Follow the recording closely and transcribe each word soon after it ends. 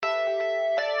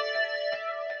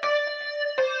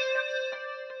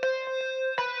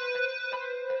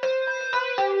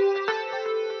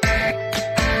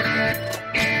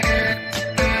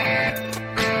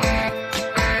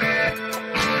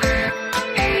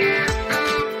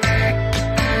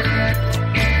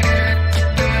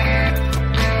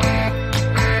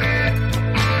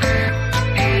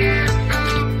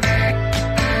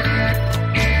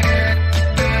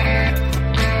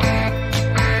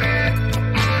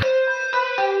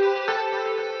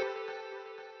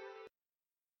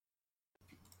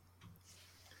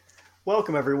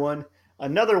Welcome, everyone.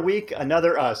 Another week,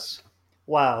 another us.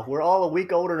 Wow, we're all a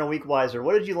week older and a week wiser.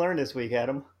 What did you learn this week,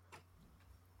 Adam?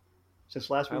 Since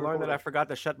last I we learned that I recorded. forgot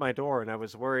to shut my door, and I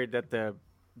was worried that the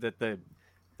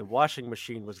washing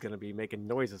machine was going to be making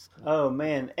noises. Oh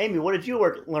man, Amy, what did you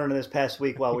learn this past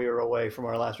week while we were away from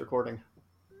our last recording?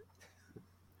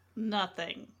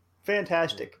 Nothing.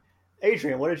 Fantastic.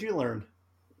 Adrian, what did you learn?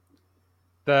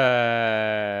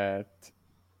 That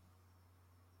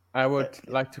I would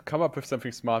like to come up with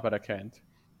something smart, but I can't.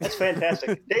 That's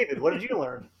fantastic. David, what did you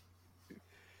learn?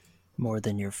 More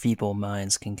than your feeble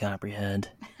minds can comprehend.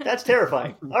 That's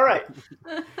terrifying. All right,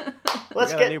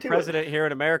 let's we got get a new to president here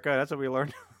in America. That's what we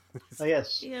learned. Oh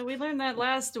yes. Yeah, we learned that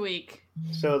last week.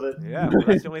 So Yeah, well,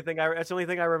 that's the only thing I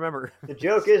remember. the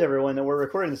joke is, everyone, that we're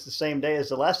recording this the same day as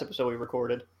the last episode we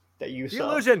recorded that you The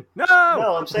saw. illusion. No.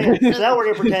 No, I'm saying so now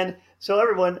we're gonna pretend. So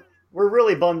everyone, we're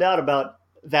really bummed out about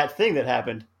that thing that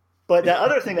happened, but that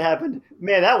other thing that happened,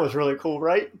 man, that was really cool,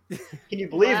 right? Can you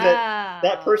believe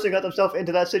that person got themselves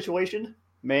into that situation?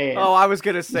 Man. Oh, I was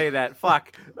gonna say that.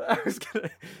 Fuck. I was gonna.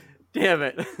 Damn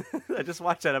it! I just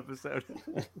watched that episode.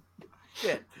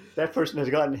 Shit. That person has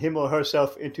gotten him or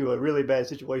herself into a really bad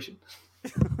situation.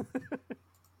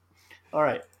 All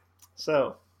right.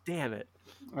 So, Damn it.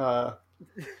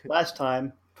 last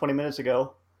time, 20 minutes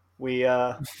ago, we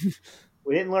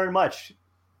didn't learn much.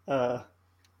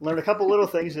 Learned a couple little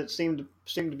things that seemed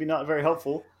to be not very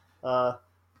helpful.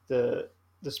 The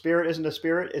spirit isn't a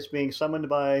spirit; it's being summoned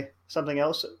by something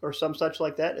else or some such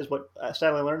like that. Is what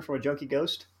sadly I learned from a junkie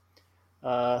ghost.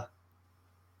 And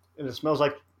it smells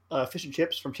like fish and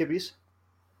chips from Chippies.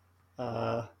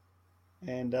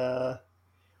 And they're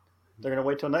gonna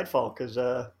wait till nightfall because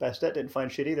Bastet didn't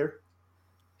find shit either.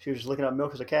 She was just looking up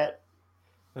milk as a cat,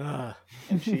 Ugh.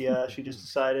 and she just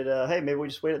decided, hey, maybe we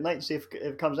just wait at night and see if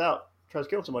it comes out, tries to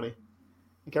kill somebody.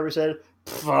 And Khepri said,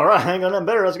 all right, I ain't got nothing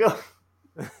better, let's go.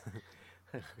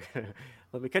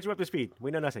 Let me catch you up to speed. We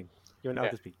know nothing. You're not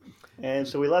up to speed. And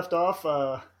so we left off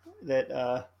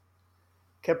that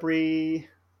Khepri,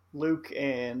 Luke,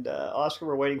 and Oscar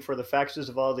were waiting for the faxes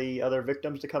of all the other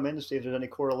victims to come in to see if there's any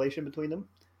correlation between them,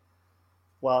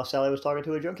 while Sally was talking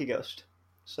to a junkie ghost.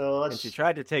 So let's. And she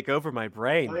tried to take over my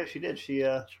brain. Oh yeah, she did. She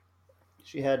had.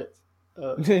 She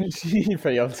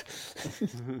failed.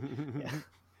 Yeah.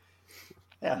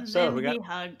 And So then he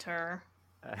hugged her.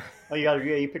 oh, you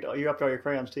upped all your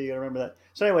crayons too. You gotta remember that.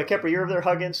 So anyway, Khepri, you're over there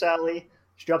hugging Sally.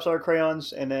 She drops all her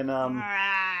crayons, and then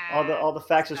all the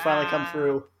faxes finally come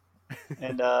through,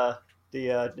 and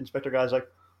the inspector guy's like,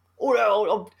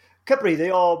 Khepri,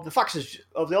 the faxes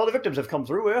of all the victims have come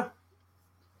through. Yeah.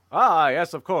 Ah,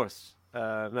 yes, of course.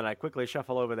 And then I quickly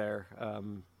shuffle over there.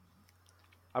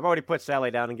 I've already put Sally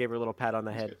down and gave her a little pat on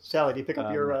the head. Sally, do you pick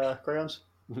up your crayons?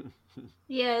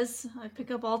 Yes, I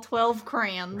pick up all 12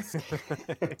 crayons.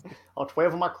 All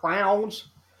 12 of my crowns.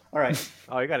 All right.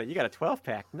 Oh, you got a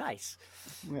 12-pack. Nice.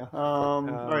 Yeah. All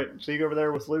right. So you go over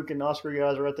there with Luke and Oscar. You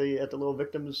guys are at the little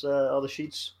victims, all the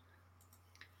sheets.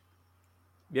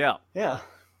 Yeah. Yeah.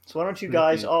 So why don't you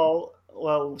guys all?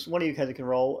 Well, one of you guys can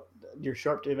roll your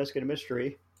sharp to investigate a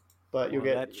mystery, but you'll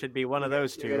get that should be one of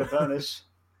those you two. get a bonus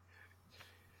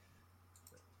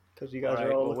because you guys All right,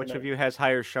 are all. well, which of you has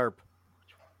higher sharp?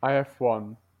 I have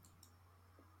one.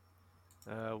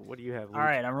 What do you have, Luke? All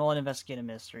right, I'm rolling investigate a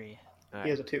mystery. All He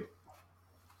has right. a 2.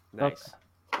 Nice.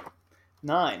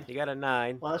 9. You got a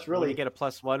 9. Well, that's Will really. you get a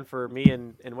 +1 for me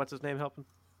and what's his name helping?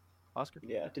 Oscar?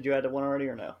 Yeah. Did you add the 1 already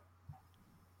or no?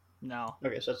 No.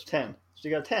 Okay, so that's 10. So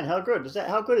you got 10. How good is that?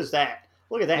 How good is that?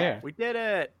 Look at that. Yeah. We did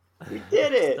it. We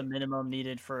did It's it. the minimum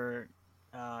needed for,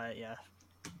 yeah.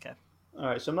 Okay. All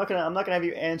right, so I'm not gonna have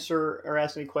you answer or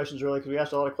ask any questions really because we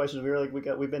asked a lot of questions.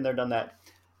 We've been there, done that.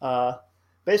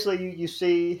 Basically, you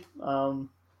see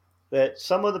that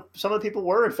some of the people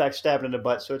were in fact stabbed in the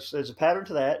butt. So there's a pattern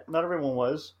to that. Not everyone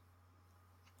was.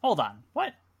 Hold on.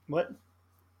 What? What?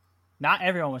 Not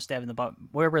everyone was stabbed in the butt.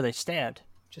 Where were they stabbed?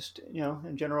 Just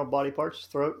in general body parts,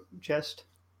 throat, chest.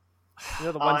 You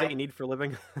know the ones that you need for a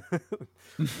living?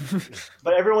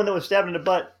 But everyone that was stabbed in the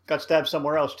butt got stabbed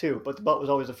somewhere else too. But the butt was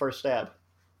always the first stab.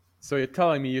 So you're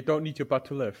telling me you don't need your butt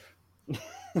to live?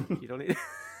 You don't need...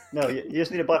 No, you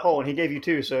just need a butthole, and he gave you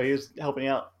 2, so he was helping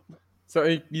you out.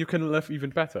 So you can live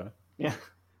even better. Yeah,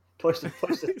 twice the.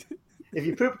 If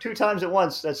you poop 2 times at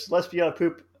once, that's less for you to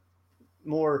poop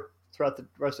more throughout the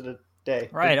rest of the day.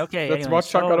 Right, okay. That's anyway, what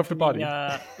chunk so out of the body.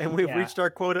 And we've yeah. reached our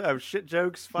quota of shit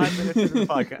jokes 5 minutes into the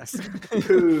podcast.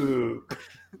 Poop.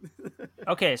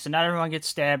 Okay, so not everyone gets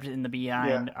stabbed in the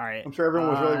behind. Yeah. All right. I'm sure everyone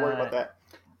was really worried about that.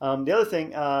 The other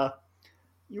thing,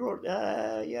 you wrote,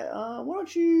 why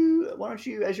don't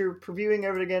you, as you're previewing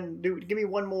everything again, give me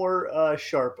one more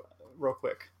sharp real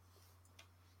quick.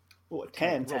 Oh, a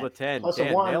 10. Roll a 10. Plus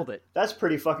Dan, a 1. nailed it. That's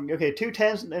pretty fucking okay. 2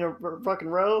 10s in a fucking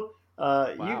row.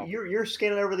 Wow. You're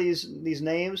scanning over these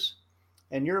names,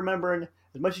 and you're remembering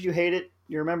as much as you hate it.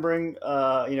 You're remembering,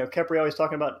 Khepri always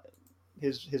talking about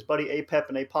his buddy Apep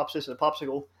and Apophis and a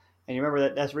popsicle, and you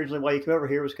remember that's originally why you came over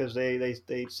here was because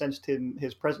they sensed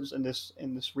his presence in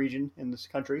this region, in this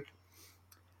country.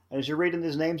 And as you're reading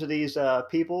these names of these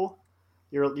people,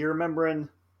 you're remembering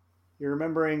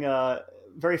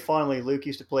very fondly. Luke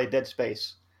used to play Dead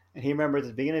Space, and he remembered at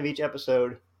the beginning of each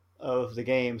episode of the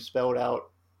game spelled out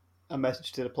a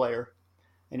message to the player,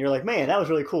 and you're like, man, that was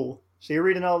really cool. So you're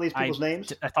reading all these people's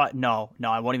names. I thought no,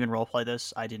 I won't even roleplay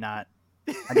this. I do not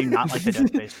like the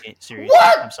Dead Space series.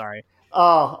 What? I'm sorry.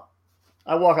 Oh,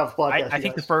 I walk off the podcast. I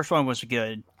think the first one was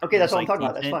good. Okay, that's what I'm talking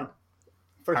about. That's fine.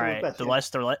 First all one right, was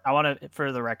best. I want to,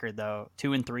 for the record though,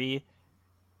 2 and 3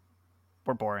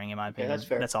 were boring in my opinion. That's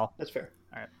fair. That's all. That's fair.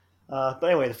 All right. But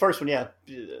anyway, the first one, yeah.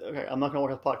 Okay, I'm not going to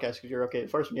work on the podcast because you're okay. The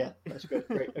first one, yeah. That's good.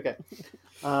 Great. Okay.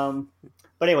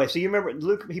 But anyway, so you remember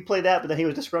Luke, he played that, but then he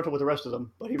was disgruntled with the rest of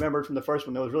them. But he remembered from the first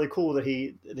one. It was really cool that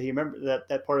he remembered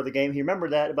that part of the game. He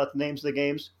remembered that about the names of the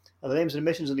games, the names of the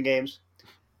missions in the games.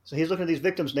 So he's looking at these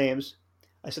victims' names.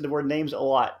 I said the word names a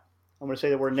lot. I'm going to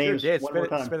say the word names one more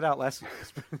time. Spit it out last.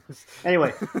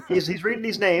 Anyway, he's reading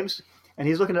these names, and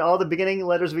he's looking at all the beginning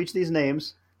letters of each of these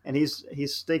names, and he's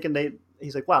thinking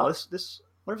he's like, wow, this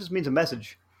what if this means a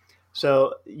message?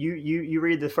 So you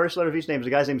read the first letter of each name.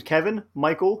 The guy's name's Kevin,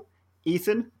 Michael,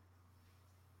 Ethan,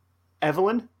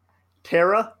 Evelyn,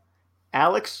 Tara,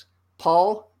 Alex,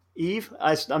 Paul, Eve.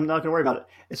 I'm not going to worry about it.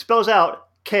 It spells out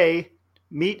K,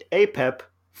 meet Apep,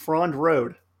 Frond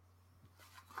Road.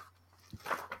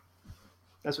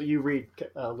 That's what you read,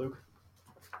 Luke.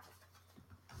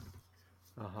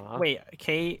 Uh-huh. Wait,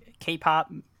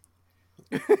 K-pop.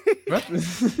 What?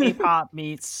 K-pop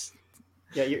meets.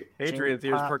 Yeah, Adrian's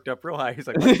ears perked up real high. He's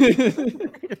like,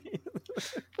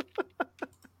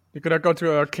 You could have gone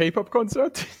to a K-pop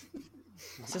concert.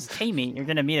 It says K-meet. You're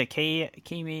gonna meet a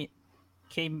K-meet.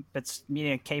 That's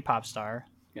meeting a K-pop star.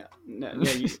 Yeah,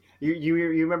 you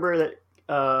remember that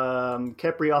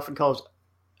Khepri often calls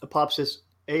Apophis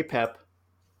Apep.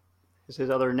 Is his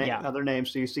other name? Yeah. Other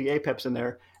names. So you see Apep's in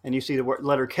there, and you see the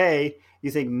letter K.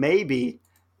 You think maybe.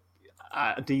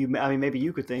 Maybe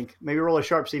you could think. Maybe roll a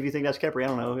sharp. See if you think that's Khepri. I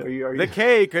don't know. Are you? the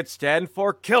K could stand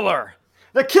for killer.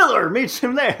 The killer meets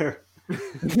him there.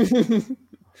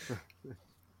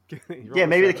 Yeah,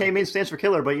 maybe the K stands for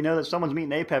killer, but you know that someone's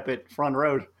meeting Apep at Front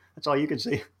Road. That's all you can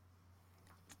see.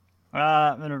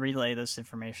 I'm gonna relay this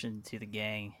information to the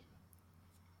gang.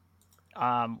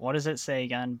 What does it say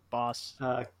again, boss?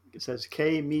 It says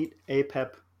K meet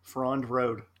Apep Frond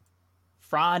Road.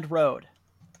 Frond Road,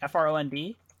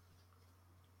 Frond.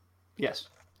 Yes,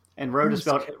 and road is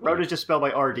just spelled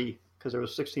by RD because there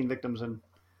was 16 victims and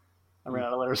I ran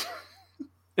out of letters.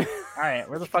 All right,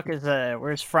 where the fuck is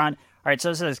where's Frond? All right,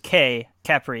 so it says K,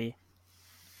 Khepri.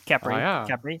 Oh, yeah.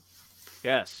 Khepri.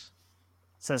 Yes.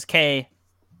 It says K,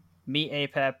 meet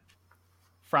Apep,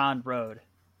 Frond Road.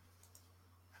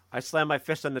 I slam my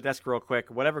fist on the desk real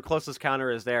quick. Whatever closest counter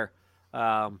is there.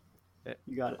 You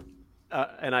got it.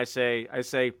 And I say,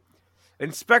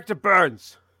 Inspector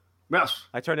Burns. Yes.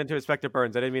 I turned into Inspector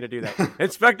Burns. I didn't mean to do that.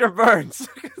 Inspector Burns.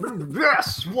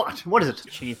 Yes. What is it?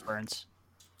 Chief Burns.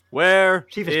 Where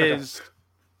Chief is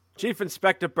Chief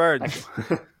Inspector Burns?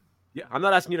 Yeah, I'm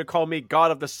not asking you to call me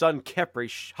God of the Sun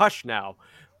Khepri. Hush now.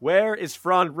 Where is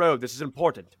Frond Road? This is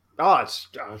important. Oh, it's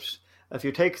if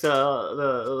you take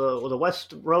the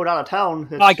west road out of town.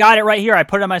 Oh, I got it right here. I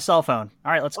put it on my cell phone.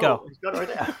 All right, let's go. He's got it right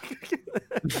there.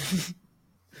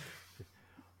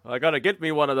 I gotta get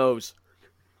me one of those.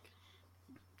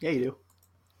 Yeah, you do.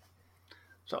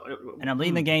 So, And I'm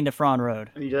leading the gang to Frond Road.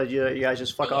 you guys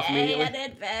just fuck off immediately. An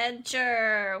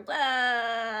adventure!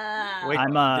 Whoa! Wait,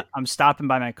 I'm stopping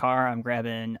by my car. I'm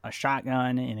grabbing a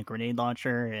shotgun and a grenade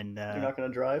launcher. And You're not going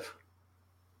to drive.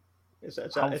 It's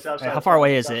How- outside. how far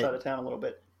away is it's it? Outside of town a little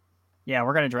bit. yeah,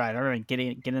 we're gonna drive. Everyone, get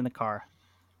in the car.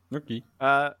 Okay.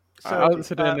 So, I'll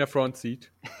sit in the front seat.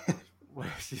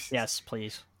 Yes,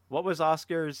 please. What was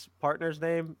Oscar's partner's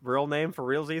name? Real name for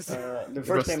realsies? The was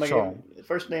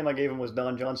first name I gave him was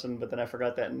Don Johnson, but then I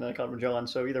forgot that and then I called him John.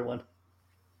 So either one.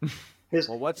 His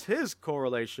Well, what's his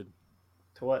correlation?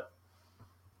 to what?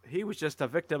 He was just a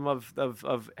victim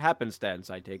of happenstance,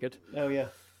 I take it. Oh yeah.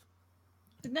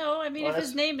 No, I mean, Well, if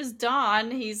his that's- name is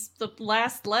Don, he's the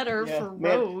last letter Yeah, for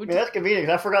man, road. man, that's convenient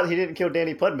because I forgot that he didn't kill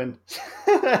Danny Pudman.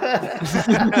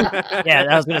 Yeah,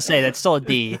 I was gonna say that's still a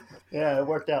D. Yeah, it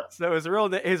worked out. So his real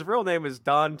name is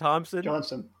Don Thompson.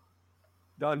 Johnson.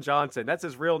 Don Johnson. That's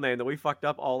his real name that we fucked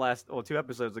up 2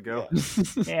 episodes ago.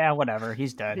 Yeah, whatever.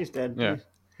 He's dead. He's dead. Yeah.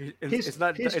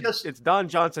 It's Don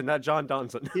Johnson, not John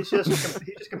Donson. He's just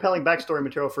compelling backstory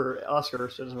material for Oscar,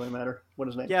 so it doesn't really matter what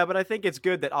his name. Yeah, but I think it's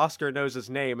good that Oscar knows his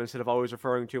name instead of always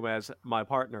referring to him as my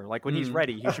partner. Like when he's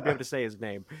ready, he should be able to say his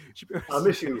name. I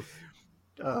miss you,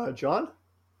 John.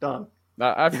 Don.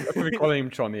 I've been calling him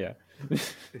John. Yeah.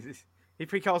 He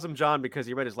calls him John because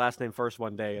he read his last name first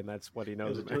one day, and that's what he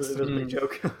knows. It was a big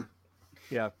joke.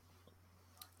 Yeah.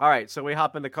 All right, so we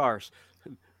hop in the cars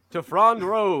to Frond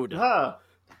Road. Got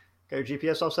your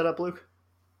GPS all set up, Luke?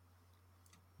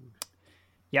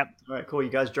 Yep. All right, cool. You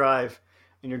guys drive,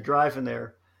 and you're driving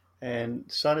there, and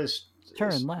sun is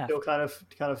Turn left. still kind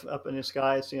of up in the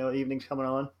sky. It's evening's coming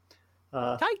on.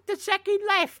 Take the second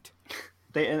left.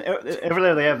 Over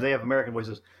there they have American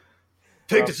voices.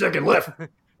 Take the second left,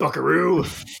 Buckaroo.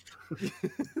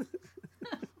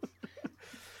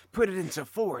 Put it into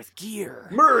 4th gear.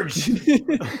 Merge.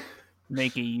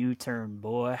 Make a U-turn,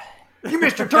 boy. You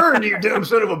missed your turn, you dumb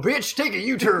son of a bitch. Take a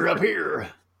U-turn up here.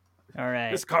 All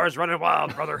right. This car's running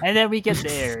wild, brother. And then we get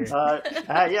there.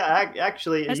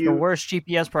 Actually, That's the worst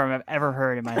GPS program I've ever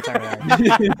heard in my entire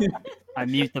life. I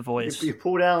mute the voice. You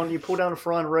pull down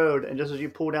Front Road, and just as you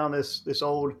pull down this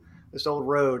old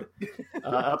road,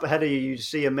 up ahead of you, you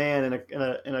see a man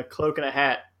in a cloak and a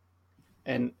hat,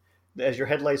 and as your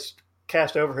headlights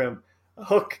cast over him, a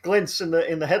hook glints in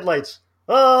the headlights.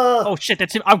 Oh shit!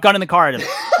 That's him. I'm gunning the car at him.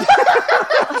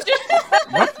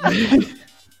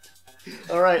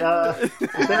 All right.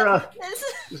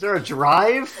 Is there a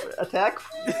drive attack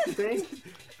thing?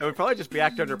 It would probably just be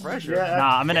act under pressure. Yeah.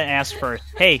 Nah, I'm gonna ask first.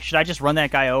 Hey, should I just run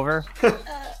that guy over?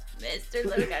 Mr.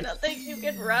 Luke, I don't think you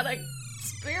can run a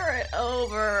spirit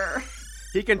over.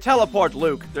 He can teleport,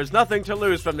 Luke. There's nothing to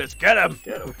lose from this. Get him.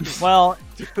 Well,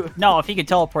 no. If he can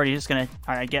teleport, he's just gonna.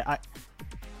 All right, All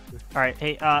right.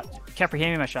 Hey, Khepri,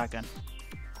 hand me my shotgun.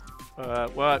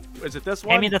 What is it? This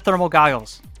one? Hand me the thermal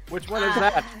goggles. Which one is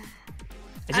that?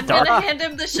 Is it I'm dark? gonna hand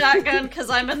him the shotgun because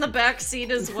I'm in the back seat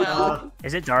as well.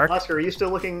 Is it dark? Oscar, are you still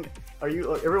looking?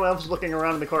 Everyone else is looking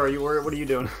around in the car. What are you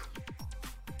doing?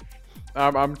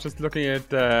 I'm just looking at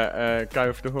the guy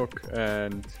with the hook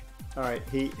and All right.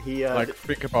 He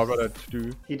think about what to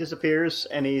do. he disappears,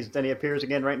 and then he appears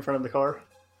again right in front of the car.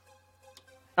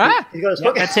 Ah! He's got his Yep,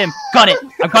 hook. that's him. Gun it.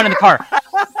 I'm gunning the car.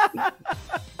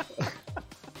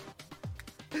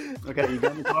 Okay, you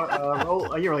got in the car.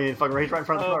 Roll. You really need to fucking rage right in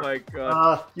front of the Oh car. my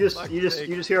god. You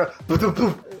just hear a boom, boom,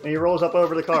 boom, and he rolls up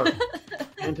over the car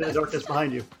into the darkness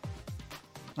behind you.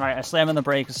 All right, I slam on the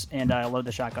brakes and I load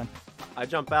the shotgun. I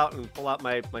jump out and pull out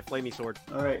my flamey sword.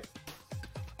 All right.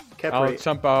 I'll Khepri,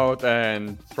 jump out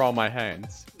and draw my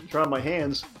hands. draw my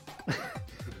hands.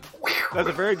 That's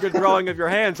a very good drawing of your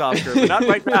hands, Oscar, but not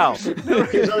right now. He's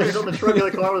on the trunk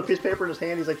of the car with a piece of paper in his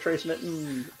hand. He's like tracing it.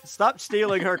 Stop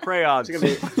stealing her crayons. This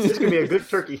is gonna be a good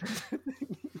turkey.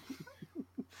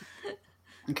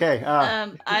 Okay.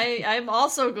 I'm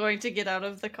also going to get out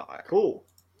of the car. Cool.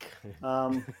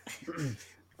 All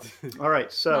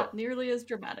right. So Not nearly as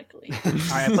dramatically. All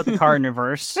right, I put the car in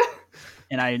reverse,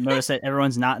 and I notice that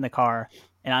everyone's not in the car.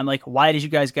 And I'm like, why did you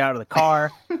guys get out of the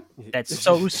car? That's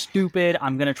so stupid.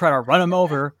 I'm going to try to run him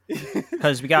over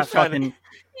because we got fucking...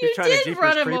 You trying to did Jeepers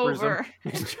run him Creepers over.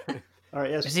 all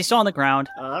right. Yes. Is he still on the ground?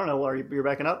 I don't know. You're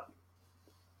backing up?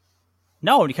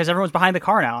 No, because everyone's behind the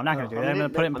car now. I'm not going to do that. I'm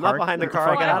going to put it in I'm not park. behind the car. I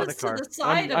Well, got I out of the was to car. the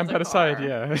side of I'm the by the car. side,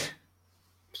 yeah.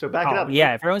 So back it Oh, up.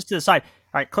 yeah, if everyone's to the side.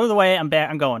 All right, clear the way. I'm back.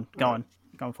 I'm going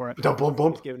for it. Boom, boom,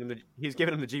 boom. He's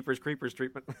giving him the Jeepers Creepers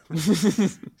treatment.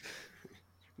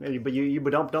 But you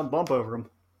don't bump over him.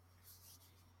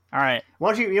 All right,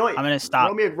 Why don't you? You know what? I'm going to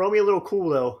stop. Roll me a little cool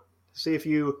though. See if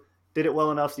you did it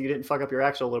well enough that you didn't fuck up your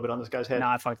axle a little bit on this guy's head. No,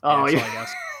 I fucked Oh, the yeah.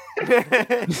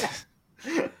 I guess.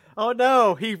 Oh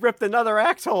no, he ripped another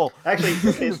axle. Actually,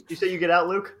 okay, you say you get out,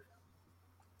 Luke.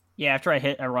 Yeah, after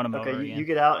I run him Okay, over you again.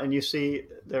 get out and you see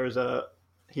there's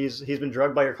he's been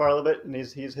drugged by your car a little bit, and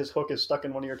his hook is stuck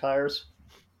in one of your tires.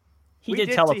 He We did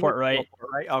see teleport, him right? teleport,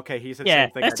 right? Okay, he said Yeah,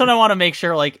 same thing. that's what I want to make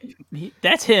sure. Like,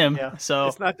 that's him. Yeah. So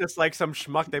It's not just like some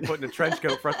schmuck they put in a trench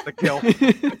coat for us to kill.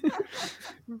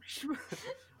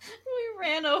 We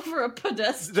ran over a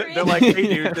pedestrian. They're like, hey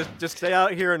dude, just stay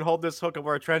out here and hold this hook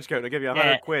over a trench coat. I'll give you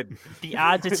 $100. the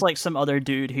odds it's like some other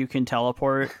dude who can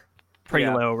teleport pretty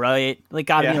Yeah. low, right? Like,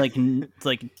 gotta Yeah. be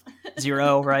like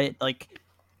 0, right? Like,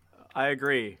 I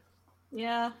agree.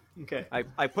 Yeah. Okay.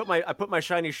 I put my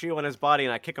shiny shoe on his body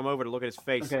and I kick him over to look at his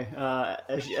face. Okay.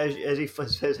 As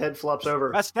his head flops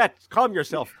over, That's that. Calm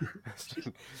yourself.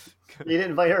 you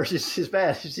didn't invite her. She's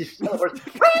bad. She's teleported.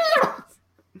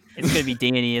 It's gonna be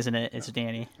Danny, isn't it? It's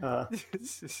Danny. Oh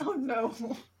no.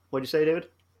 What'd you say, David?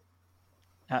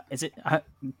 Is it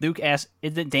Luke asks,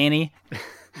 is it Danny?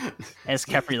 As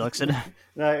Khepri looks at him.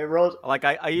 No, it rolls. Like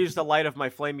I use the light of my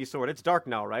flamey sword. It's dark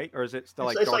now, right? Or is it still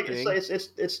like darkening?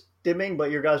 It's dimming,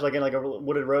 but your guys like in like a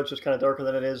wooded road, so it's kind of darker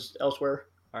than it is elsewhere.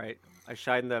 All right. I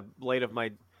shine the light of my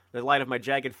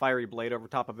jagged fiery blade over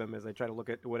top of him as I try to look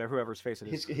at whoever's face it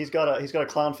is. He's got a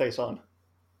clown face on.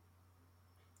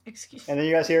 Excuse And then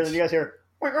you guys hear.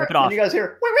 Rip it And off. you guys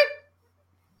hear.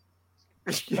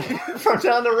 From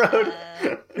down the road.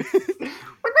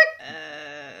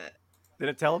 Did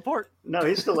it teleport? No,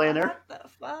 he's still laying there. What the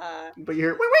fuck? But you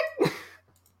hear.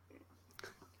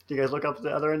 Do you guys look up at the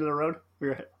other end of the road?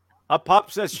 A pop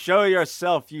says, "Show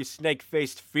yourself, you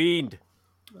snake-faced fiend."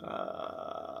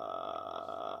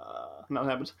 Nothing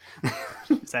happens.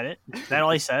 Is that it? Is that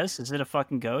all he says? Is it a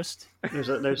fucking ghost? Are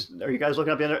you guys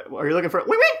looking up the other? Are you looking for?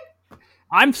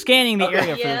 I'm scanning the Okay.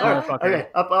 area for Yeah. this motherfucker. Okay,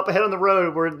 up ahead on the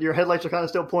road where your headlights are kind of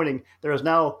still pointing. There is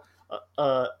now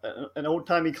an old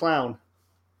timey clown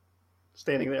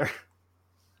standing there.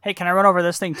 Hey, can I run over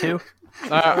this thing too?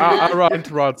 I run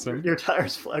towards him. Your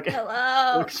tires flag.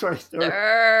 Hello, Luke's running through.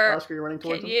 sir. Oscar, you're running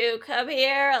towards Can him. you come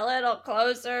here a little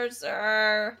closer,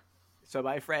 sir? So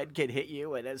my friend can hit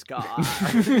you in his car.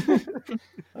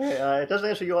 Okay, it doesn't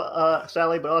answer you,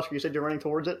 Sally, but Oscar, you said you're running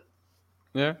towards it.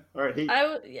 Yeah. All right,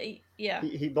 Yeah.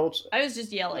 he bolts. I was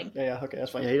just yelling. Yeah, okay,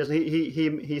 that's fine. Yeah, he doesn't.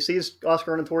 He sees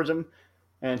Oscar running towards him,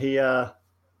 and he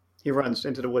runs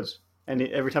into the woods. And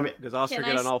every time Does Oscar Can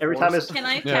get I on all every fours? time it's Can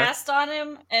I cast on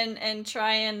him and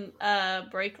try and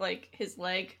break like his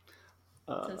leg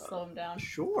to slow him down?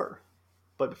 sure.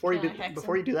 But before Can I you hex do,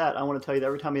 before him? you do that, I want to tell you that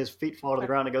every time his feet fall to the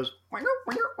ground, it goes.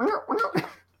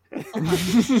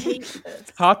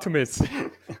 Hard to miss.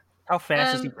 How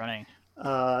fast is he running?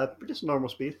 Just normal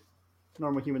speed,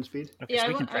 normal human speed. Okay, Yeah, so I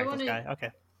we can want- I track this wanna- guy.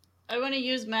 Okay. I want to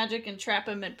use magic and trap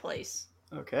him in place.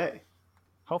 Okay,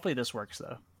 Hopefully this works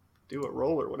though. do a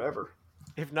roll or whatever.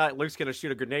 If not, Luke's gonna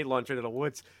shoot a grenade launcher into the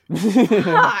woods.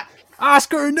 Fuck!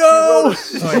 Oscar, She no! rolled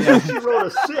a, she rolled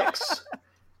a 6.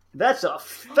 That's a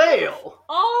fail.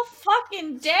 All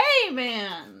fucking day,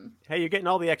 man. Hey, you're getting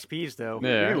all the XPs though. You're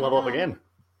Yeah. gonna level up again.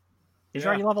 Did you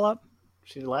already level up?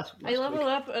 She's the last I leveled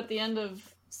up at the end of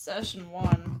session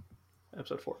 1.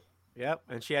 episode 4. Yep,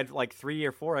 and she had like 3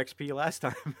 or 4 XP last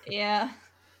time. Yeah.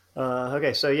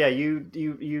 Okay, so yeah, you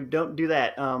don't do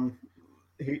that.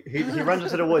 He runs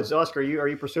into the woods. Oscar, are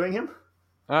you pursuing him?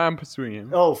 I'm pursuing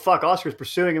him. Oh fuck, Oscar's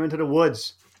pursuing him into the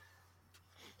woods.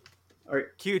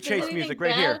 Cue chase music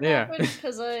right here. Yeah.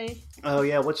 Because Oh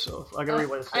yeah, I gotta read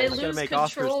what it I says. lose make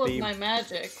Oscar's control of theme. my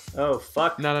magic. Oh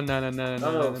fuck. No.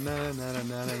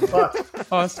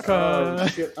 Fuck. Oscar. Oh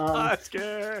shit.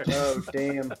 Oscar! Oh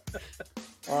damn.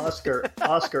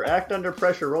 Oscar, act under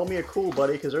pressure. Roll me a cool,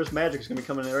 buddy, because there's magic's gonna be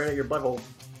coming right at your butthole.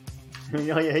 You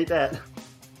know you hate that.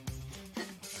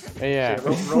 Yeah.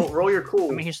 Roll your cool.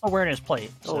 I mean, he's still wearing his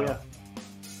plate. So. Oh yeah.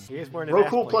 He is wearing his Roll ass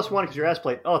cool plate. +1 because your ass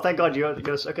plate. Oh, thank God you got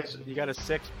a, okay. So You got a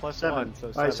 6 plus 7. 1, so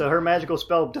All right, 7. so her magical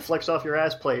spell deflects off your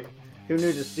ass plate. Who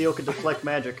knew the steel could deflect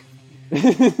magic?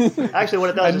 Actually, what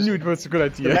it I does knew is it was a good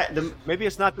idea. Maybe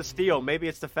it's not the steel. Maybe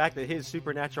it's the fact that his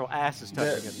supernatural ass is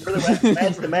touching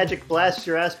it. the magic blasts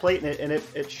your ass plate and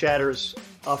it shatters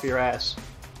off your ass.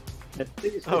 It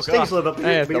Oh, stings God. a little bit,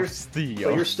 Ass but of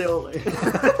steel. you're still.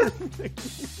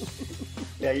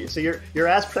 Yeah, so your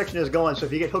ass protection is going. So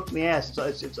if you get hooked in the ass,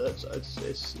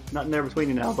 it's nothing there between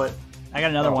you now. But I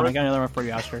got another one. I got another one for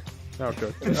you, Oscar. Oh,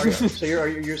 good. so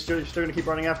you're still gonna keep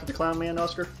running after the clown man,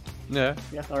 Oscar? Yeah.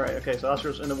 Yeah. All right. Okay. So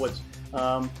Oscar's in the woods.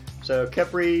 So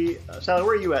Khepri, Sally,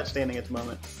 where are you at standing at the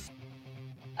moment?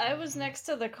 I was next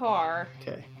to the car.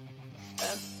 Okay.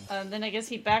 Then I guess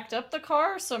he backed up the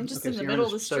car, so I'm just Okay, in so the you're middle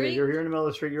of the so street. you're here in the middle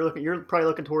of the street. You're probably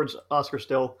looking towards Oscar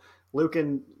still. Luke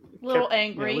and A little yeah,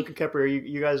 angry. Luke and Khepri, are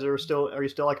you guys are you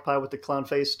still occupied with the clown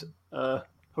faced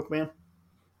hookman?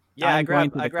 Yeah, I'm I going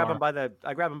grab to the him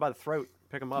car. by the throat,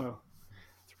 pick him up. Oh.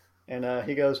 And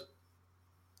he goes,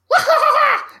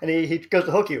 and he goes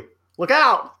to hook you. Look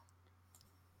out!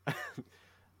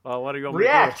 Well, what do you want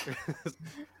React. me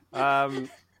to do?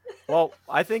 Well,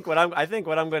 I think what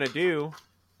I'm going to do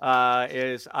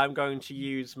is I'm going to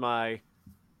use my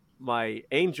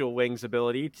angel wings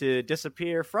ability to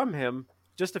disappear from him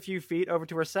just a few feet over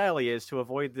to where Sally is to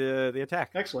avoid the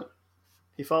attack. Excellent.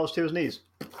 He falls to his knees.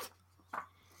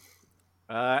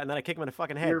 And then I kick him in the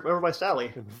fucking head. You're over by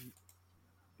Sally.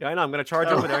 Yeah, I know. I'm going to charge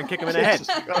over there and kick him in the head.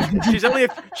 Jesus.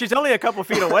 She's only a couple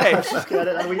feet away.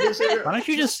 Okay, we didn't say that. Why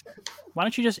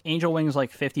don't you just angel wings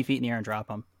like 50 feet in the air and drop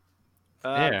him?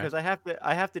 Because I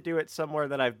have to do it somewhere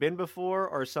that I've been before,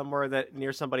 or somewhere that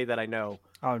near somebody that I know.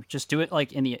 Oh, just do it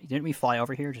like in the. Didn't we fly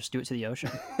over here? Just do it to the ocean.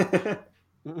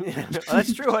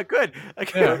 That's true. I could.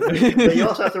 But you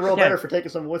also have to roll better for taking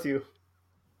someone with you.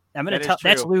 I'm gonna tell.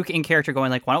 That's Luke in character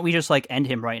going like, why don't we just like end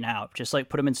him right now? Just like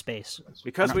put him in space.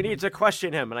 Because we need to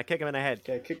question him, and I kick him in the head.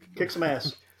 Okay, kick some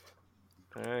ass.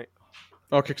 All right.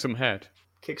 Oh, kick some head.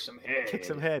 Kick some head. Kick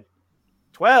some head.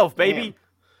 12, baby.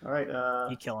 Damn. All right.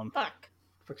 You kill him. Fuck.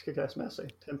 Kick ass messy.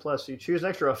 10 plus. You choose an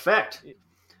extra effect.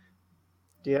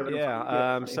 Do you have it?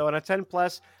 Yeah. So on a 10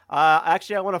 plus,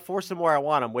 actually, I want to force him where I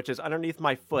want him, which is underneath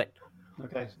my foot.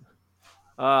 Okay.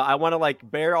 I want to like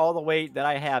bear all the weight that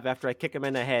I have after I kick him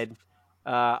in the head.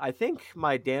 I think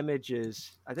my damage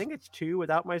is, I think it's 2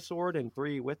 without my sword and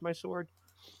 3 with my sword,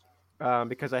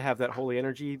 because I have that holy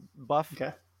energy buff.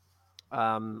 Okay.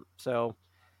 So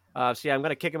yeah, I'm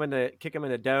gonna kick him in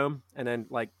the dome, and then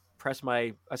like press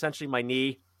essentially my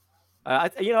knee.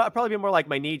 I'd probably be more like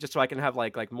my knee, just so I can have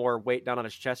like more weight down on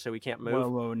his chest, so he can't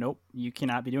move. Whoa, nope, you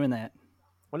cannot be doing that.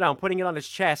 Well, no, I'm putting it on his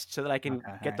chest so that I can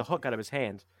get the hook out of his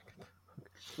hand.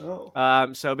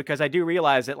 Oh. So because I do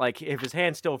realize that like if his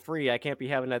hand's still free, I can't be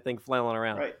having that thing flailing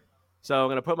around. Right. So I'm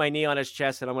gonna put my knee on his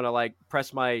chest, and I'm gonna like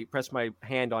press my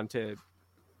hand onto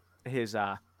his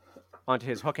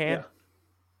hook hand,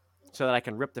 so that I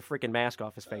can rip the freaking mask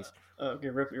off his face.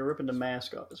 You're ripping the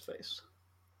mask off his face.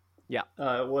 Yeah.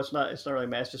 Well, it's not really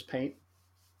mask, just paint.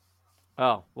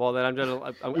 Oh, well then I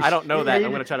don't know that.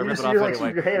 I'm gonna try to rip it off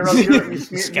anyway. Your hand around your,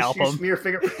 Scalp him. You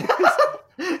smear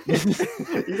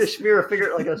you just smear a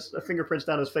fingerprints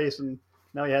down his face, and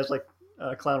now he has like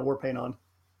clown war paint on.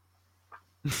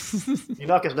 You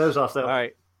knock his nose off though. All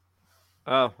right.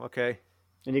 Oh, okay.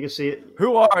 And you can see it.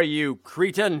 Who are you,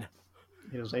 cretin?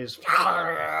 He's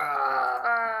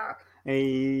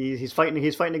fighting.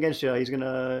 He's fighting against you. He's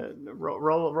gonna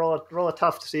roll a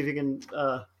tough to see if you can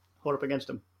hold up against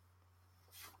him.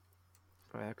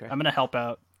 Okay. I'm gonna help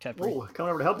out Khepri. Oh, coming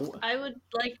over to help. I would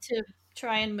like to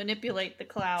try and manipulate the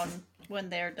clown when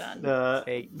they're done.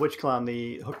 Which clown?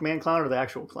 The Hookman clown or the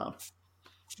actual clown?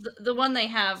 The one they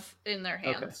have in their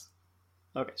hands.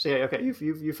 Okay. So yeah, okay.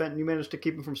 You managed to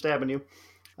keep him from stabbing you.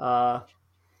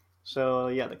 So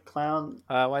yeah, the clown.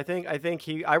 Well, I think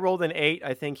I rolled an 8.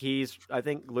 I think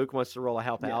Luke wants to roll a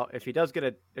help out. If he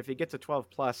gets a 12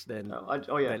 plus, then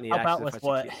then help out with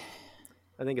what?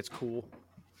 I think it's cool.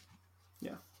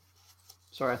 Yeah.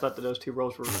 Sorry, I thought that those 2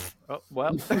 rolls were. Oh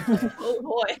well. Oh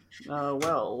boy.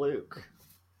 Well, Luke.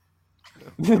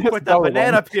 Put that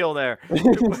banana peel there.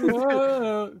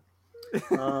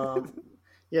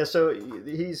 Yeah. So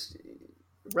he's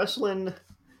wrestling.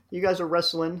 You guys are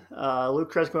wrestling.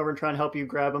 Luke tries to come over and try and help you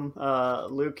grab him.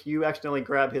 Luke, you accidentally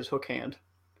grab his hook hand.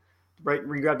 Right,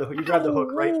 you grab the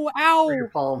hook right through your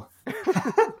palm.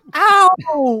 Ow!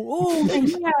 Oh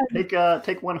man!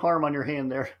 Take 1 harm on your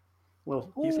hand there.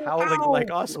 Well, he's howling like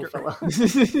Oscar.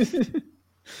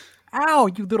 Ow,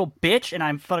 you little bitch! And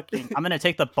I'm gonna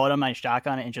take the butt of my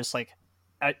shotgun and just like,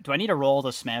 do I need to roll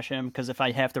to smash him? Because if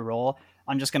I have to roll,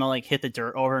 I'm just gonna like hit the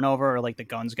dirt over and over, or like the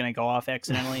gun's gonna go off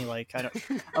accidentally. Like I don't.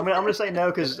 I'm gonna say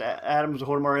no because Adam's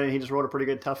holding him already. He just rolled a pretty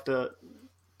good tough to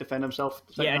defend himself.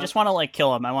 Yeah, I just want to like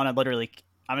kill him. I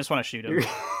just want to shoot him.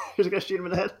 You're just gonna shoot him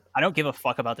in the head. I don't give a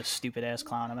fuck about this stupid ass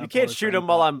clown. You can't shoot him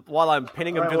while I'm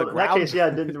pinning him to the ground. In that case,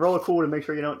 yeah, roll a cool to make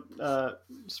sure you don't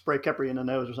spray Khepri in the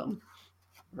nose or something,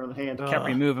 or in the hand.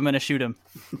 Khepri, move! I'm gonna shoot him.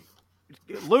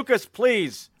 Lucas,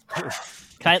 please.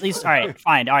 Can I at least? All right,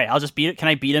 fine. All right, I'll just beat it. Can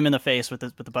I beat him in the face with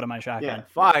the butt of my shotgun? Yeah,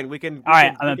 fine. We can. All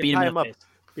right, I'm gonna beat him in the face.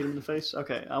 Beat him in the face.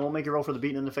 Okay, I won't make you roll for the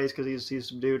beating in the face because he's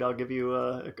subdued. I'll give you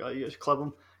you just club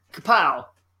him. Kapow!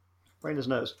 Right in his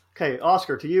nose. Okay,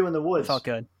 Oscar, to you in the woods. Felt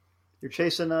good. You're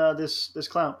chasing this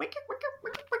clown.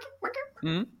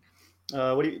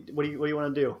 Mm-hmm. What do you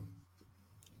want to do?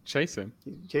 Chase him.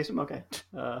 Chase him? Okay.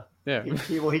 Yeah. He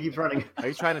keeps running. Are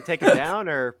you trying to take him down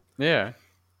or? Yeah.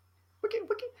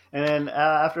 And then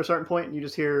after a certain point, you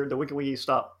just hear the wiki wiki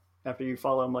stop after you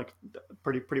follow him like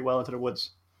pretty well into the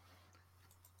woods.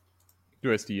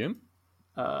 Do I see him?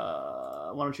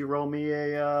 Why don't you roll me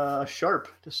a sharp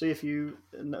to see if you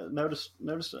notice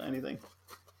anything?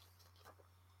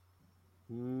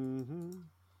 Mm-hmm.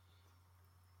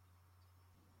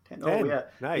 10. Oh yeah,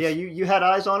 nice. Yeah. You had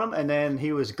eyes on him, and then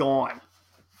he was gone.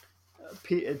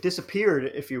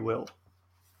 Disappeared, if you will,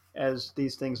 as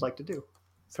these things like to do.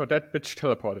 So that bitch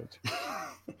teleported.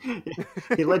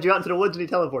 He led you out into the woods and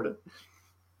he teleported.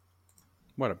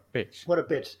 What a bitch. What a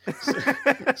bitch.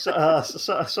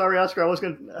 Sorry, Oscar. I was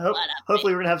going to...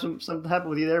 Hopefully we're going to have something happen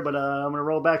with you there, but I'm going to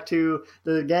roll back to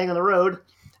the gang on the road.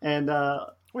 And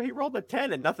Well, he rolled a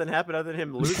 10 and nothing happened other than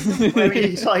him losing. Well, I mean,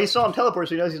 he saw him teleport,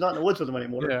 so he knows he's not in the woods with him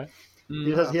anymore. Yeah.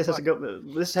 He has to go.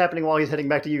 This is happening while he's heading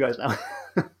back to you guys now.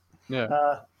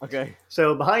 Yeah. Okay.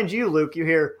 So behind you, Luke, you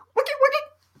hear wicket,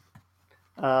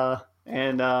 wicket,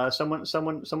 and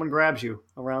someone grabs you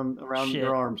around Shit.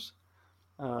 your arms.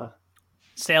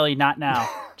 Sally, not now.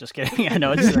 Just kidding. I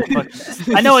know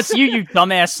it's you, you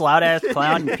dumbass, loud ass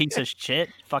clown, you piece of shit,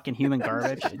 fucking human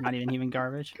garbage. Not even human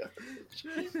garbage.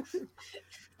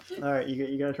 All right,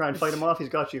 you gonna try and fight him off? He's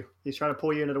got you. He's trying to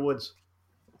pull you into the woods.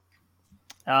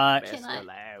 Can I?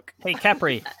 Hey,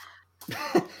 Khepri.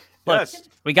 Look, Yes.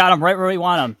 we got him right where we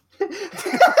want him.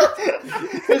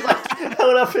 He's like,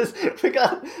 hold up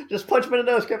just punch him in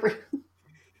the nose, Khepri.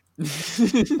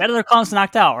 Better the clown's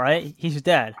knocked out, right? He's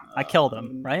dead. I killed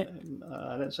him, right?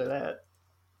 I didn't say that.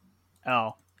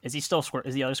 Oh, is he still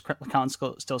is the other clown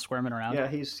still squirming around? Yeah,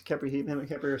 him and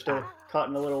Khepri are still caught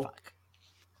in a little.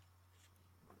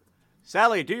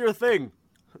 Sally, do your thing.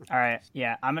 All right,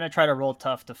 yeah, I'm gonna try to roll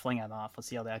tough to fling him off. Let's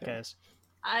see how that goes.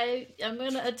 I'm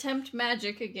gonna attempt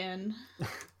magic again.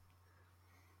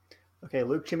 Okay,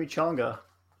 Luke Chimichanga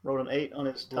rolled an 8 on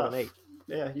his tough. Rolled an 8.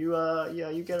 Yeah, you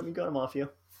got him. You got him off you.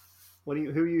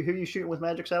 Who you shooting with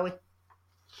magic, Sally?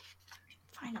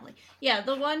 Finally, yeah,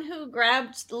 the one who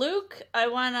grabbed Luke. I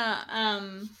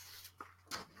wanna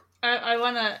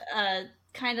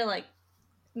kind of like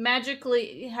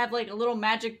magically have like a little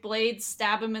magic blade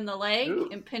stab him in the leg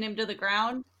and pin him to the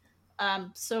ground.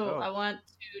 So I want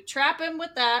to trap him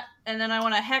with that, and then I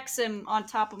want to hex him on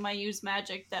top of my used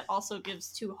magic that also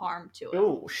gives 2 harm to him.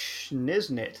 Oh,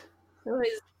 schniznit. So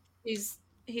he's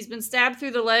been stabbed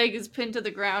through the leg, is pinned to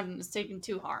the ground, and is taking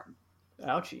 2 harm.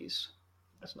 Ouchies.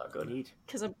 That's not good. Neat.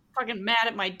 Because I'm fucking mad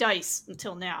at my dice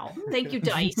until now. Thank you,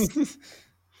 dice.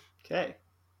 Okay.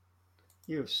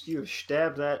 You've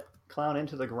stabbed that clown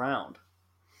into the ground.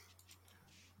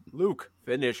 Luke,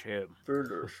 finish him.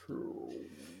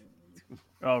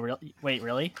 Oh, really? Wait,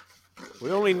 really?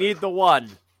 We only need the one.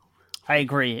 I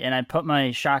agree, and I put my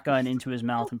shotgun into his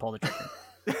mouth and pull the trigger.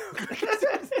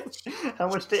 How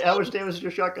much damage did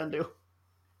your shotgun do?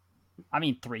 I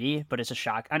mean 3, but it's a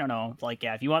shock. I don't know. Like,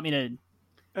 yeah, if you want to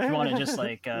just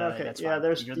like, Okay, that's yeah,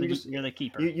 fine. you're the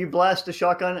keeper. You blast the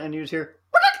shotgun and you just hear,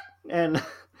 and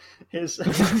his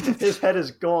head is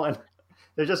gone.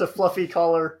 There's just a fluffy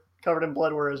collar covered in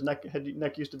blood where his neck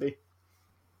used to be.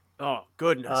 Oh,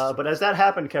 goodness. But as that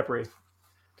happened, Khepri,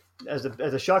 as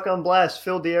the shotgun blast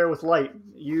filled the air with light,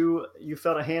 you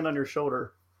felt a hand on your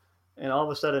shoulder, and all of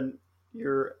a sudden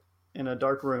you're in a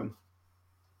dark room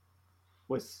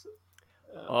with.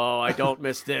 I don't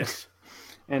miss this.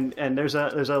 And there's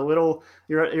a little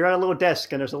you're at a little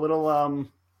desk, and there's a little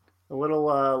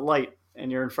light,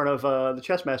 and you're in front of the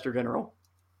chessmaster general.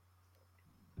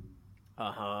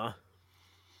 Uh-huh.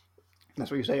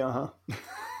 That's what you say, uh-huh.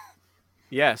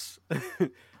 Yes.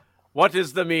 What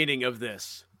is the meaning of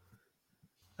this?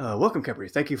 Welcome, Khepri.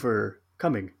 Thank you for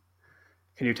coming.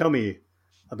 Can you tell me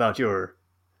about your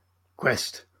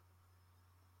quest?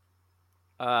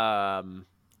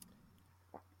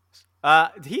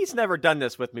 He's never done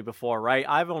this with me before, right?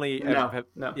 I've only No.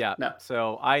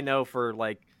 So I know for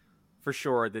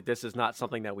sure that this is not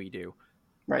something that we do,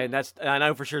 Right. and I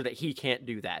know for sure that he can't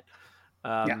do that.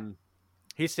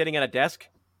 He's sitting at a desk.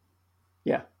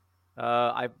 Yeah.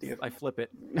 I flip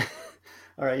it.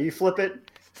 All right, you flip it,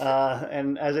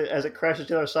 and as it crashes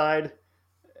to the other side,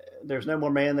 there's no more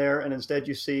man there, and instead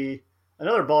you see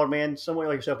another bald man, somewhat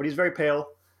like yourself, but he's very pale,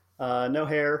 no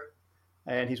hair,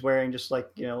 and he's wearing just like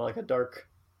a dark,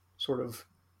 sort of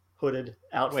hooded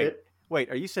outfit. Wait,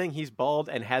 are you saying he's bald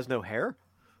and has no hair?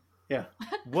 Yeah.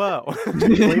 Whoa.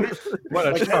 Can you believe it?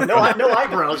 What no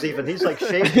eyebrows even. He's like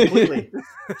shaved completely.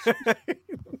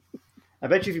 I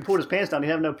bet you if you pulled his pants down, he'd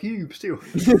have no pubes too.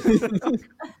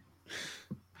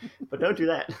 But don't do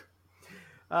that.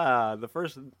 The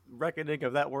first reckoning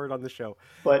of that word on the show.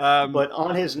 But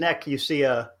on his neck you see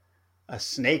a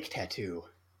snake tattoo,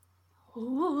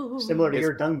 similar to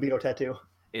your dung beetle tattoo.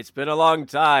 It's been a long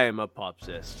time,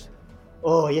 Apophis.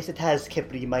 Oh yes, it has,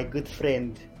 Khepri, my good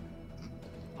friend.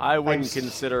 I wouldn't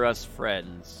consider us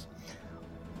friends.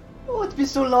 Oh, it's been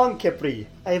so long, Khepri.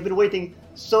 I have been waiting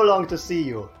so long to see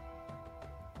you.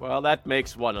 Well, that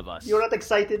makes one of us. You're not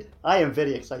excited? I am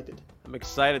very excited. I'm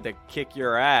excited to kick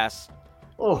your ass.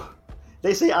 Oh,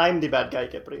 they say I'm the bad guy,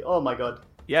 Khepri. Oh my god.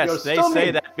 Yes, they say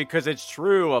that because it's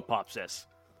true, Apophis.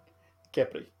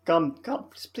 Khepri, calm,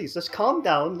 please, just calm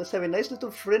down. Let's have a nice little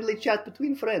friendly chat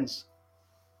between friends.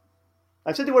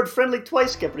 I've said the word friendly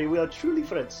twice, Khepri. We are truly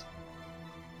friends.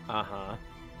 Uh-huh.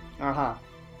 Uh-huh.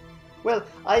 Well,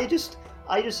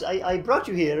 I brought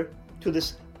you here to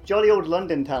this jolly old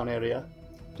London town area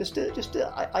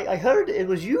I heard it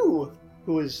was you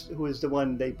who was the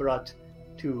one they brought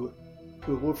to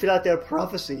fill out their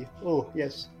prophecy. Oh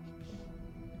yes,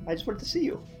 I just wanted to see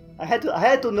you. I had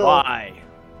to know. Why?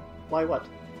 Why what?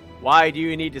 Why do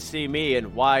you need to see me,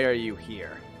 and why are you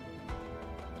here?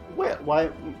 Why?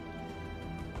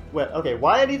 Well, okay.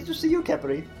 Why I needed to see you,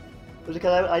 Khepri, was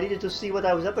because I needed to see what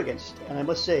I was up against, and I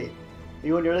must say,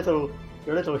 you and your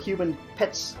little human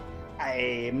pets,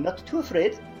 I'm not too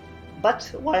afraid. But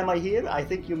why am I here? I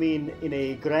think you mean in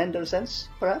a grander sense,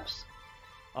 perhaps?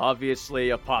 Obviously,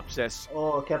 Apophis.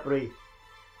 Oh, Khepri.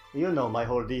 You know my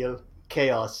whole deal.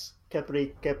 Chaos.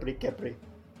 Khepri.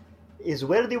 Is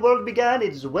where the world began,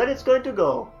 it's where it's going to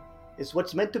go. It's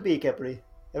what's meant to be, Khepri.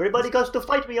 Everybody goes to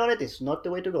fight me on it, it's not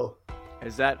the way to go.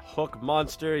 Is that hook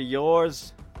monster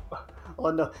yours?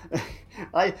 Oh no,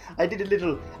 I did a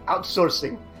little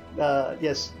outsourcing.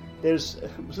 Yes,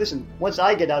 listen, once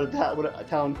I get out of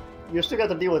town, you're still got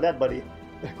to deal with that, buddy.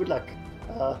 Good luck.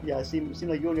 Yeah, it seems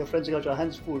like you and your friends got your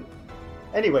hands full.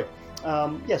 Anyway,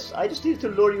 yes, I just needed to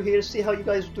lure you here, see how you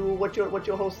guys do, what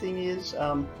your whole thing is.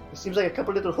 It seems like a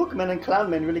couple little hookmen and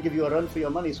clownmen really give you a run for your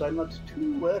money, so I'm not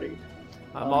too worried.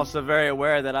 I'm also very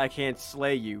aware that I can't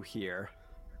slay you here.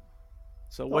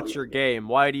 So what's your game?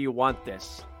 Why do you want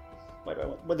this? Why do I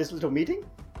want this little meeting?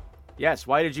 Yes,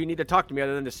 why did you need to talk to me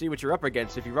other than to see what you're up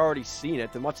against? If you've already seen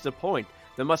it, then what's the point?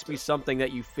 There must be something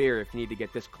that you fear if you need to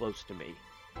get this close to me.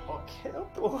 Okay.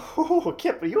 Oh,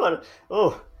 Khepri, you are...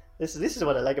 Oh, this is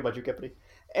what I like about you, Khepri.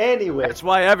 Anyway... That's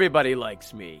why everybody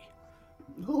likes me.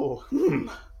 Oh,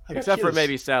 Except for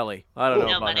maybe Sally. I don't know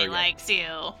about her Nobody yet. likes you.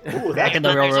 Ooh, Back in the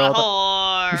real Mother's a world,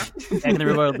 whore. back in the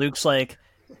real world, Luke's like,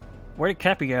 "Where did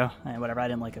Khepri go?" Whatever. I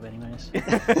didn't like it anyways.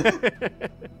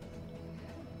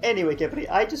 Anyway, Khepri,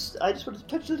 I just wanted to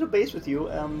touch a little base with you,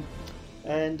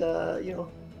 and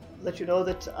let you know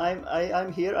that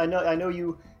I'm here. I know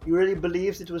you really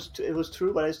believed it was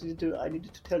true, but I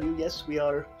needed to tell you, yes, we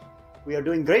are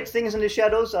doing great things in the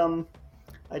shadows.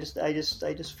 I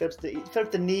just felt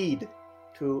the need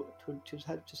to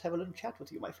just have a little chat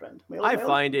with you, my friend. I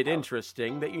find it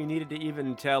interesting that you needed to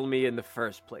even tell me in the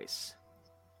first place.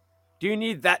 Do you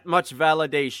need that much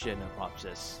validation,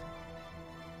 Apophis?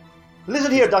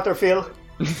 Listen here, Dr. Phil.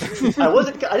 I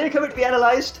didn't come here to be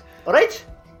analyzed, alright?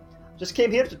 Just came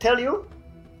here to tell you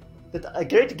that a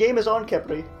great game is on,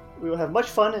 Khepri. We will have much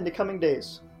fun in the coming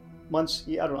days. Months,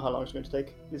 I don't know how long it's going to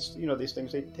take. These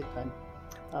things, they take time.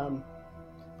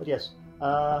 But yes,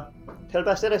 tell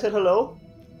Bastet I said hello.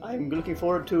 I'm looking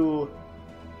forward to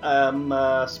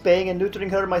spaying and neutering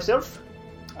her myself,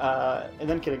 and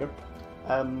then killing her.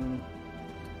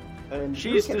 And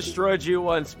she's destroyed you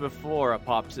once before,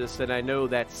 Apophis, and I know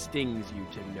that stings you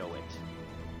to know it.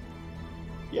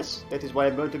 Yes, that is why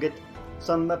I'm going to get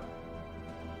some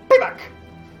payback.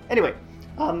 Anyway,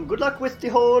 good luck with the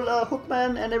whole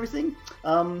Hookman and everything.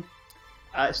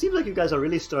 It seems like you guys are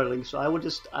really struggling, so I will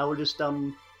just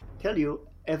tell you,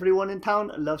 everyone in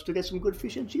town loves to get some good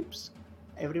fish and chips.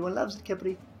 Everyone loves it,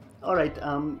 Khepri. All right.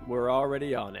 We're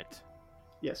already on it.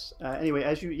 Yes. Anyway,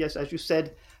 as you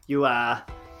said, you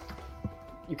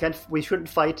can't. We shouldn't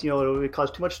fight. It would cause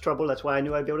too much trouble. That's why I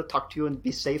knew I'd be able to talk to you and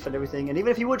be safe and everything. And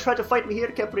even if you would try to fight me here,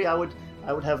 Khepri, I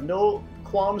would have no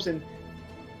qualms in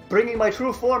bringing my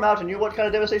true form out, and knew what kind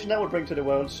of devastation that would bring to the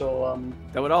world. So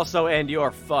that would also end your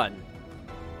fun.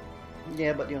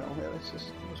 Yeah, but it's just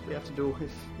what we have to do.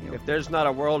 If there's not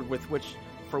a world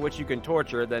for which you can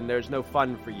torture, then there's no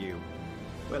fun for you.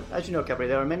 Well, as you know, Khepri,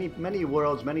 there are many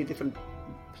worlds, many different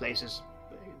places,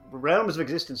 realms of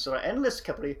existence that are endless,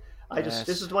 Khepri. This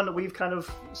is the one that we've kind of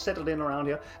settled in around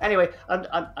here. Anyway,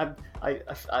 I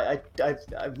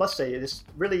must say this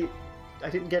really, I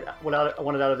didn't get what I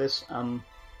wanted out of this. I'm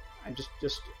just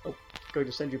going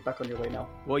to send you back on your way now.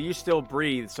 Well, you still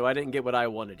breathe, so I didn't get what I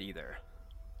wanted either.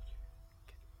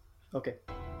 Okay.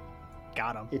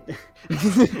 Got him.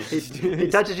 He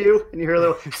touches you, and you hear a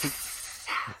little,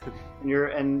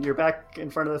 and you're back in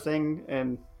front of the thing,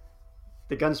 and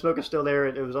the gun smoke is still there.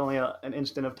 It was only an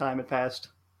instant of time had passed.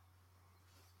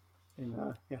 And,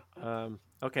 yeah.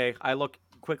 Okay, I look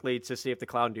quickly to see if the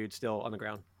clown dude's still on the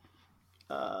ground.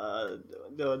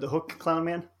 The hook clown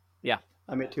man. Yeah.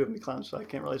 I made two of them clowns, so I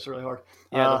can't relate really hard.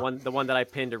 Yeah, the one that I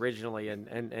pinned originally,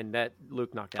 and that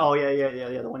Luke knocked out. Oh yeah,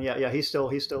 the one. Yeah. He's still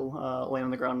laying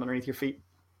on the ground underneath your feet.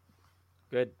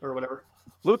 Good. Or whatever.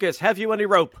 Lucas, have you any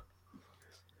rope?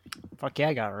 Fuck yeah,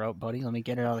 I got a rope, buddy. Let me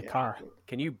get it out of the car.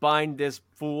 Can you bind this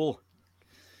fool?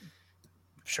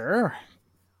 Sure.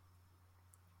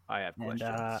 I have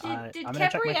questions. Did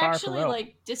Khepri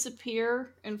actually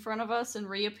disappear in front of us and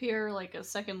reappear a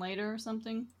second later or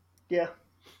something? Yeah.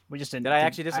 We just didn't. Did I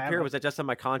actually disappear? Or was that just on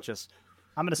my conscious?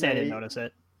 I'm gonna say I didn't notice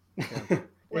it.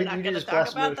 We're not going to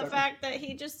talk about the fact that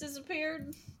he just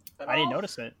disappeared. I didn't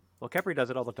notice it. Well, Khepri does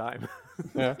it all the time.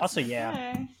 Yeah. Also, yeah.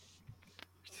 Okay.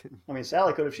 I mean,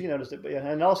 Sally could if she noticed it, but yeah.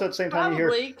 And also at the same time,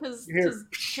 Probably because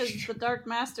the Dark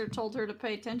Master told her to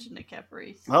pay attention to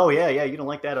Khepri. Oh yeah, you don't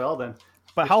like that at all, then.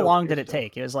 But how long did it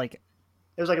take? It was like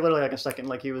literally like a second.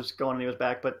 Like he was going and he was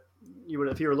back, but you would,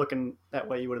 if you were looking that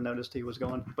way, you would have noticed he was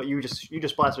going. But you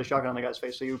just blasted a shotgun on the guy's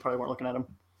face, so you probably weren't looking at him.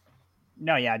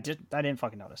 No, yeah, I didn't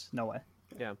fucking notice. No way.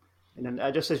 Yeah. And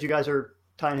then just as you guys are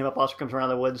tying him up, Oscar comes around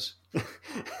the woods,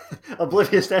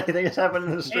 oblivious to anything that's happening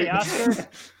in the street. Hey, Oscar.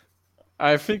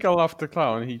 I think I left the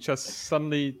clown. He just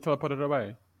suddenly teleported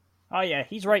away. Oh yeah,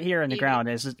 he's right here in the ground.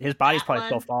 His body's probably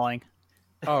still falling.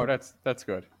 Oh, that's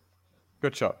good.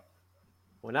 Good job.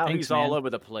 Well, now Thanks, he's all man. over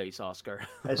the place, Oscar.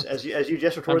 As you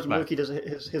gesture towards him, Luke, he does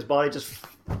his body just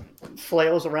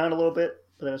flails around a little bit,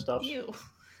 but then it stops. Ew.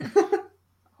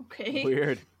 Okay.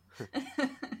 Weird.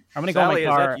 I'm gonna go in my Sally,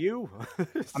 car. is that you?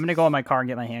 I'm gonna go in my car and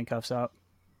get my handcuffs out.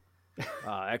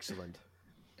 Excellent.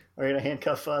 Are you gonna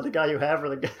handcuff the guy you have, or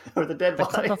the dead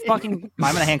body? I'm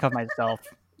gonna handcuff myself.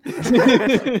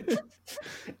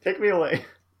 Take me away.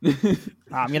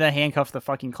 I'm gonna handcuff the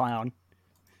fucking clown.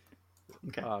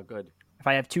 Okay. Oh, good. If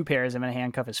I have two pairs, I'm gonna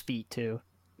handcuff his feet too.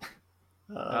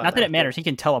 Not that it matters. He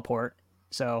can teleport.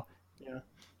 So. Yeah.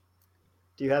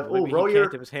 Do you have? Well, maybe roll he your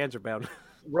can't if his hands are bound.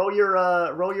 roll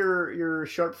your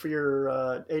sharp for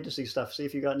your agency stuff. See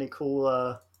if you got any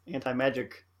cool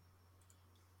anti-magic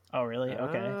Oh really?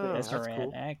 Okay. Oh, That's that's right.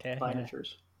 cool. Okay.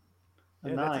 signatures. A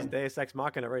Yeah, that's his 9. Deus Ex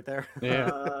Machina right there.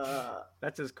 Yeah.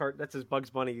 That's his That's his Bugs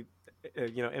Bunny,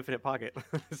 infinite pocket.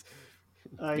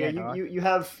 You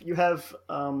have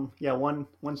one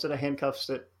set of handcuffs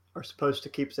that are supposed to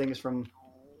keep things from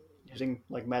using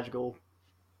like magical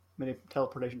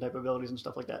teleportation type abilities and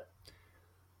stuff like that.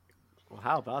 Well,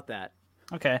 how about that?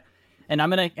 Okay. And I'm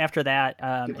gonna after that,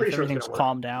 if pretty sure it's everything's gonna work.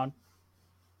 calmed down,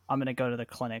 I'm gonna go to the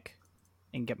clinic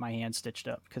and get my hand stitched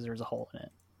up because there's a hole in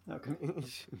it. Okay.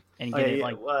 And Oh, get yeah, it yeah.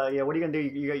 like, What are you gonna do?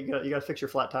 You got to fix your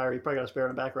flat tire. You probably got a spare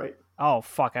in the back, right? oh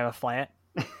fuck, I have a flat.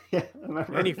 Yeah, I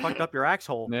remember. And he fucked up your axe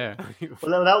hole. Yeah.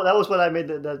 Well, that was what I made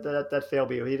that fail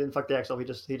be. He didn't fuck the axle. He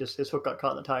just his hook got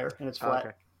caught in the tire and it's flat.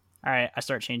 Okay. All right, I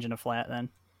start changing a flat then.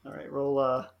 All right,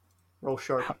 roll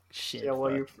sharp. Oh, shit. See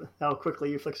fuck. how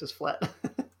quickly you fix this flat.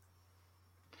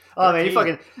 Oh man,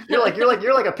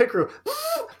 you're like a pit crew.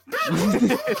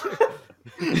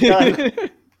 Done.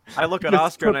 I look at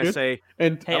Oscar and I say,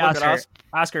 And Hey, I look at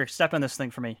Oscar, step on this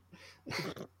thing for me.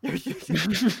 Help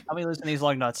me loosen these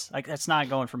lug nuts. Like that's not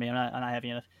going for me. I'm not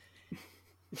having it.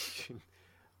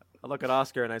 I look at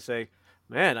Oscar and I say,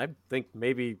 man, I think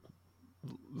maybe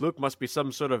Luke must be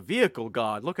some sort of vehicle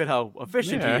god. Look at how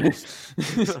efficient Yeah. he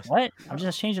is. What? I'm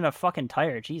just changing a fucking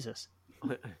tire. Jesus.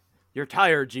 You're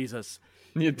tired, Jesus.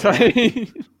 you tie. I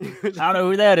don't know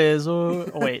who that is. Oh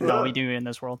wait, no, we do in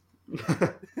this world.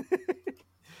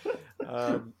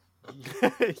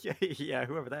 Yeah,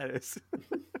 whoever that is.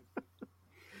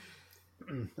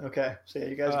 Okay, so yeah,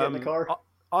 you guys get in the car.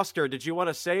 Oscar, did you want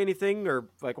to say anything, or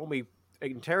like when we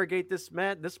interrogate this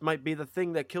man, this might be the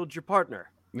thing that killed your partner?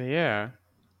 Yeah.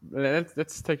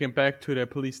 Let's take him back to the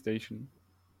police station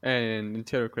and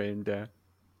interrogate him there.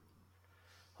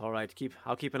 All right,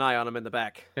 I'll keep an eye on him in the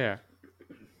back. Yeah.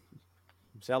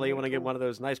 Sally, you want to get one of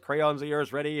those nice crayons of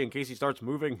yours ready in case he starts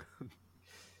moving?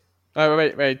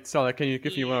 Wait, Sally, can you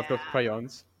give me one of those Yeah.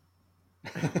 crayons?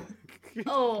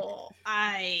 Oh,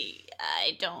 I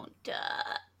don't.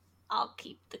 I'll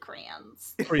keep the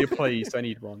crayons. For you, please. I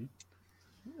need one.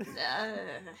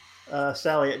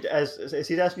 Sally, as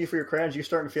he's asking you for your crayons, you're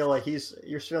starting to feel like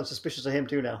you're feeling suspicious of him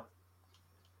too now.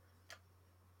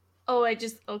 Oh,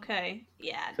 okay.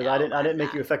 Yeah. Because No, I didn't I'm make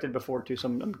not. you affected before too, so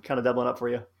I'm kind of doubling up for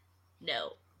you.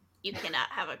 No, you cannot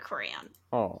have a crayon.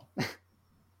 Oh.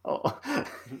 Oh,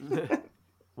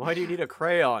 Why do you need a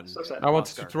crayon? so sad. I want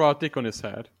Oscar. to draw a dick on his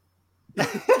head.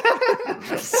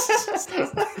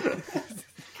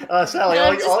 Sally,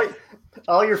 No,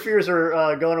 all your fears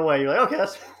are going away. You're like, okay,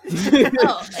 that's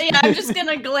Oh, yeah. I'm just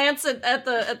gonna glance at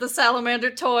the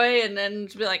salamander toy and then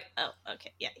be like, oh,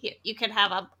 okay, yeah. Here, you can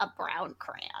have a brown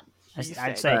crayon.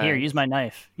 I'd say, here, use my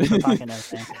knife. Use my pocket knife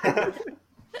thing.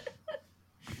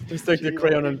 Just take the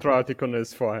crayon and draw a dick on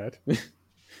his forehead.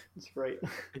 That's great.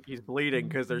 He's bleeding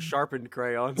because they're sharpened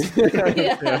crayons.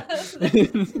 Yeah.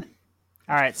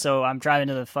 All right, so I'm driving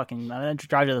to I'm gonna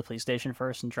drive to the police station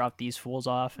first and drop these fools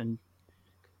off, and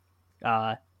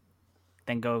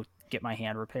then go get my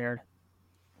hand repaired,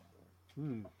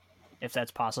 if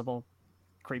that's possible.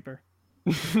 Creeper.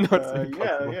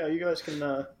 Yeah, you guys can.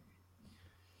 Yeah.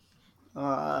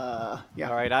 All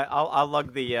right, I'll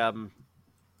lug the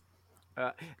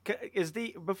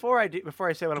Before I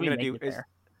say what I'm We going to make do it there.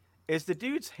 is the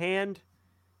dude's hand?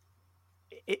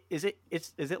 Is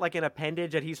it like an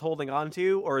appendage that he's holding on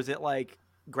to, or is it like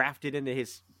grafted into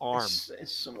his arm?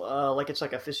 It's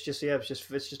like a fist.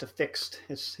 It's just affixed.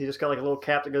 He just got like a little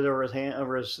cap that goes over his hand,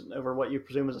 over what you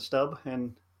presume is a stub,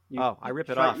 and I rip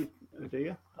it off. Do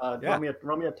you? Yeah.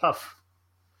 Roll me a tough.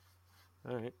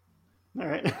 All right.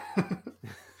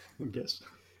 I guess.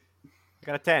 I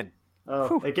got a 10.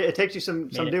 Oh, it takes you some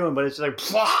doing, but it's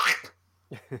just like.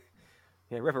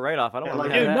 Yeah, rip it right off. I don't want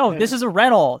to. Dude, no, this is a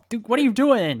rental. Dude, what are you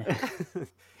doing?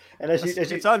 And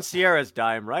it's on Sierra's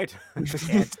dime, right? Yeah,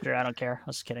 it's true. I don't care. I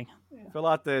was just kidding. Fill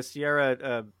out the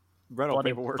Sierra rental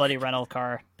paperwork. Bloody rental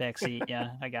car backseat.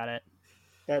 Yeah, I got it.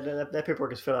 That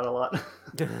paperwork is filled out a lot.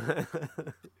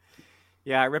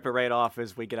 Yeah, I rip it right off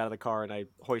as we get out of the car, and I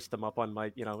hoist them up on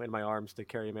my, in my arms to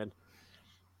carry him in.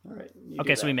 All right.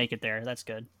 Okay, so we make it there. That's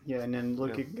good. Yeah, and then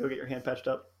Luke, you can go get your hand patched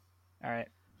up. All right.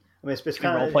 I mean, it's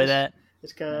kind of role play that.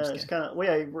 It's kind of it's kind of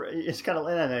I know it's kind of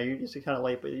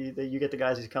late, but you get the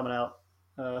guys who's coming out.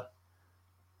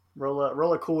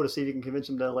 Roll a cool to see if you can convince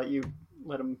him to let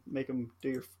him make him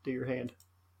do your hand.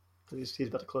 He's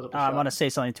about to close up the shop. I want to say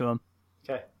something to him.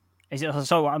 Okay.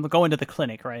 So I'm going to the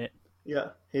clinic, right? Yeah,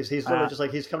 he's literally just like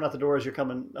he's coming out the door as you're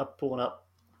coming up, pulling up.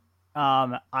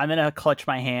 I'm gonna clutch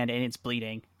my hand and it's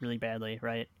bleeding really badly,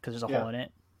 right? Because there's a hole in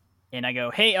it. And I go,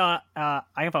 hey, I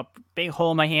have a big hole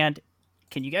in my hand.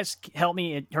 Can you guys help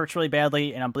me? It hurts really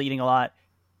badly and I'm bleeding a lot.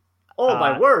 Oh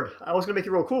my word! I was gonna make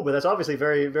you real cool, but that's obviously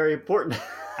very, very important.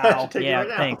 Ow, yeah,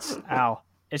 thanks. Ow.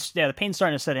 The pain's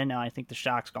starting to set in now. I think the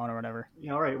shock's gone or whatever.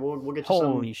 Yeah, all right, we'll get you some.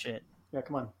 Holy shit! Yeah,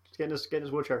 come on, get in this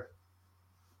wheelchair.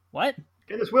 What?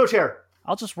 Get in this wheelchair.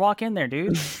 I'll just walk in there,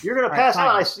 dude. You're gonna pass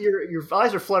out. Your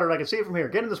eyes are fluttering. I can see it from here.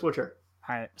 Get in this wheelchair.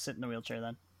 All right, sit in the wheelchair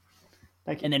then.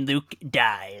 Thank you. And then Luke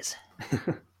dies.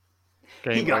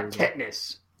 He got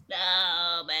tetanus. No,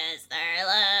 Mr.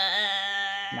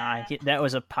 Luke. Nah, that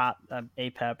was a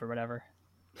APEP or whatever.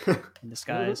 In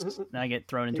disguise. Then I get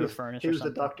thrown into a furnace. He or was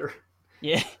something. the doctor.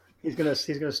 Yeah. He's gonna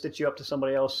stitch you up to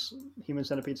somebody else, human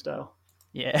centipede style.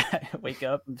 Yeah. Wake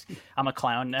up. I'm a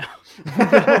clown now.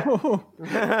 No.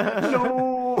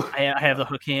 I have the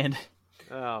hook hand.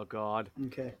 Oh God.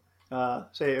 Okay.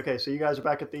 So you guys are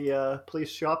back at the police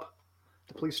shop,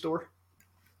 the police store.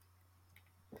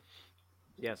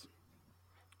 Yes.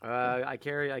 I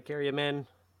carry him in.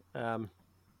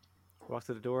 Walks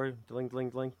to the door. Dling,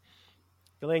 dling, dling.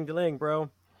 Dling, dling, bro.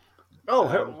 Oh,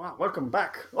 wow, welcome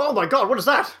back. Oh my God, what is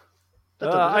that?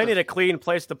 I need a clean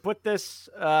place to put this,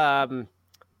 and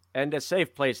a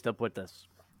safe place to put this.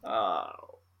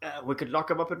 We could lock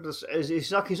him up into this.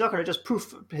 He's not going to just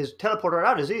poof his teleporter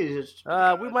out, is he?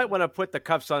 We might want to put the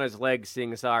cuffs on his legs,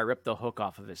 seeing as how I ripped the hook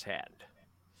off of his hand.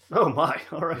 Oh my!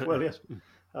 All right, well, yes.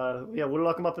 Yeah, we'll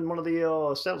lock him up in one of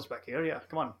the cells back here. Yeah,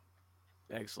 come on.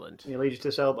 Excellent. He leads you to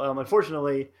the cell.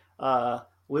 Unfortunately,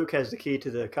 Luke has the key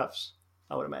to the cuffs,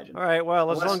 I would imagine. All right,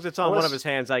 well, as long as it's on one of his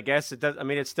hands, I guess. It does. I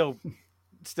mean, it still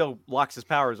locks his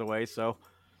powers away, so...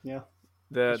 Yeah.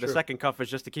 The second cuff is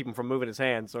just to keep him from moving his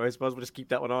hand, so I suppose we'll just keep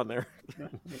that one on there. Yeah.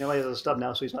 He only has a stub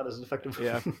now, so he's not as effective.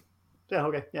 Yeah. Yeah,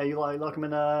 okay. Yeah, you lock him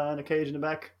in a cage in the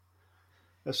back.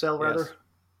 A cell, rather.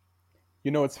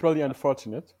 Yes. It's really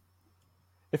unfortunate.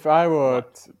 If I would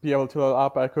be able to level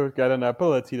up, I could get an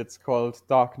ability that's called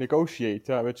Dark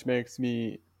Negotiator, which makes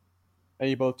me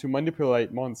able to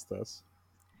manipulate monsters.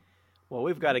 Well,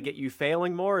 we've got to get you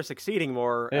failing more or succeeding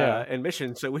more in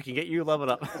missions so we can get you leveled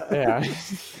up. Yeah.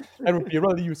 That would be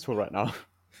really useful right now.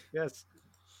 Yes.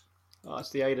 Oh, it's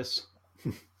the itis.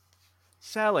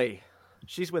 Sally.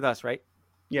 She's with us, right?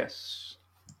 Yes.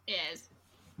 Yes.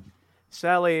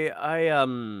 Sally,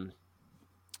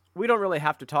 we don't really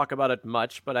have to talk about it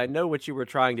much, but I know what you were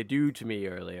trying to do to me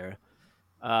earlier.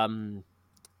 Do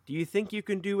you think you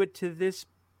can do it to this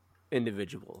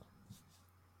individual?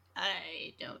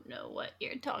 I don't know what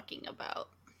you're talking about.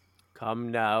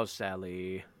 Come now,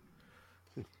 Sally.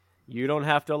 You don't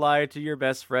have to lie to your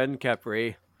best friend,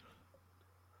 Khepri.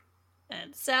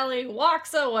 And Sally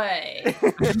walks away.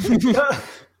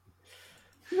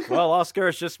 Well, Oscar,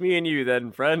 it's just me and you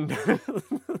then, friend.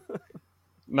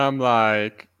 And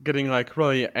I'm getting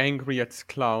really angry at this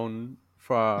clown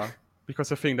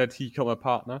because I think that he killed my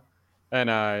partner,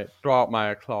 and I draw out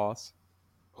my claws.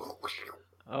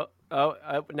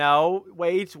 Now,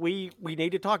 wait, we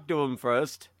need to talk to him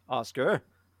first, Oscar.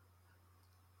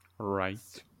 Right.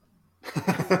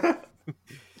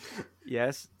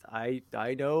 Yes, I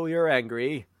know you're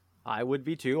angry. I would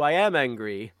be too. I am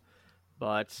angry.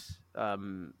 But, I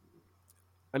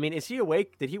mean, is he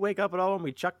awake? Did he wake up at all when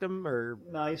we chucked him, or...?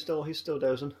 No, he's still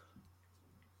dozing.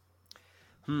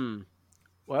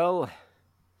 Well,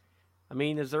 I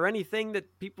mean, is there anything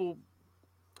that people...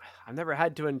 I've never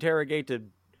had to interrogate a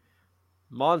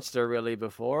monster really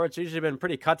before. It's usually been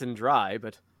pretty cut and dry,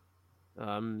 but...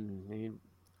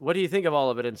 what do you think of all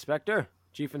of it, Inspector?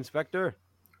 Chief Inspector?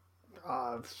 You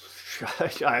are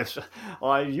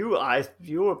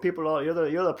people. You're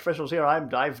the professionals here.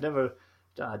 I've never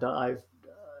I've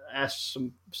asked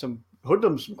some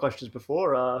hoodlums some questions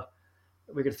before.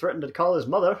 We could threaten to call his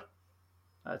mother.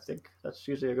 I think that's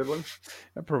usually a good one.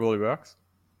 That probably works.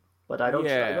 But I don't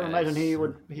imagine he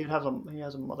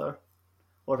has a mother,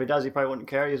 or if he does, he probably wouldn't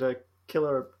care. He's a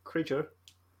killer creature.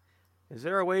 Is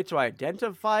there a way to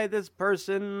identify this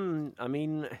person? I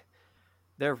mean,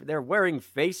 they're wearing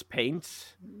face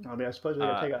paint. I mean, I suppose we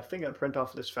could take a fingerprint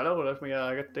off this fellow. Let me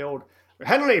get the old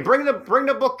Henley. Bring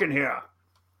the book in here.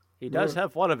 He does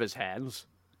have one of his hands.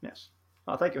 Yes.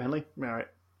 Oh, thank you, Henley. All right.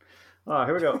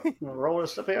 Here we go. We'll roll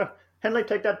this up here. Henley,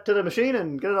 take that to the machine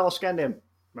and get it all scanned in.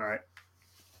 All right.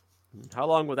 How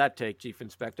long will that take, Chief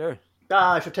Inspector?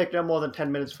 It should take no more than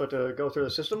 10 minutes for it to go through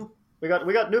the system. We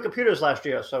got new computers last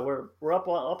year, so we're up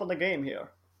on the game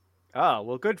here. Ah,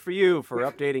 well, good for you for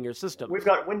updating your system. We've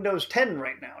got Windows 10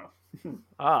 right now.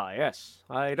 Yes.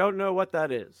 I don't know what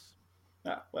that is.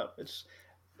 Well, it's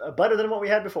better than what we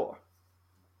had before.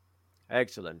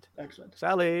 Excellent. Excellent.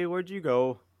 Sally, where'd you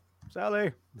go?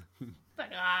 Sally? Where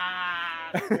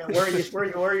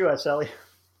are you at, Sally?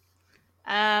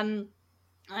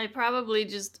 I probably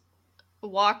just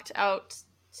walked out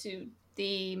to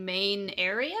the main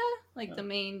area, like the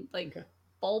main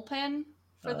bullpen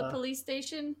for the police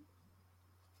station.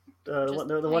 The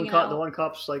one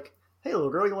cop's like, "Hey, little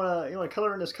girl, you wanna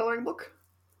color in this coloring book?"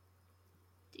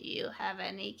 Do you have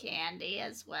any candy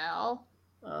as well?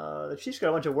 The chief's got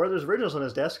a bunch of Werther's originals on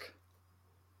his desk.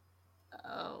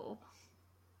 Oh.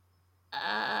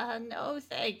 No,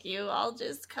 thank you. I'll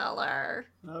just color.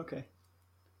 Okay.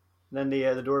 Then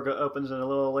the door opens and a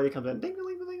little lady comes in. Ding, ding,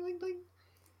 ding, ding,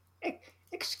 ding.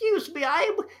 Excuse me,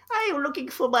 I'm looking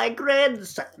for my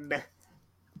grandson.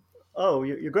 Oh,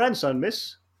 your grandson,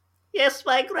 miss? Yes,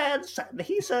 my grandson.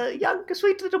 He's a young,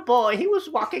 sweet little boy. He was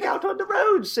walking out on the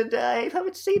roads, and I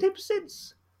haven't seen him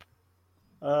since.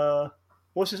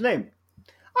 What's his name?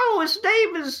 Oh, his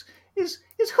name is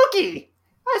Hooky.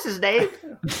 That's his name.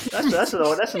 That's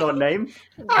an odd name.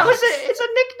 Oh, it's a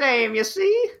nickname, you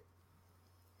see.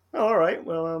 Oh, all right.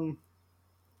 Well,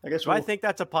 I guess. I think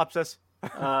that's Apophis.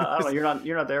 I don't know.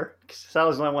 You're not there.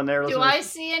 Sally's the only one there. Do I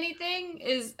see anything?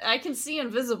 I can see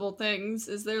invisible things.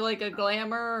 Is there like a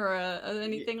glamour or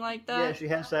anything like that? Yeah, she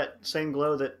has that same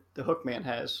glow that the Hookman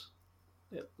has.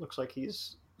 It looks like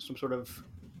he's some sort of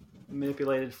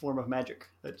manipulated form of magic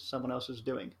that someone else is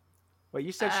doing. Well,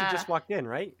 you said she just walked in,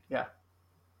 right? Yeah.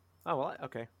 Oh, well,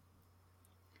 okay.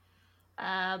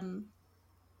 Oh,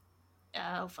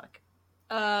 fuck.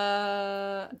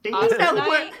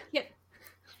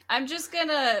 I'm just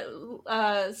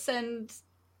gonna send...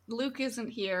 Luke isn't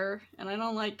here, and I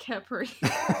don't like Khepri.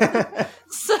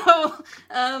 So,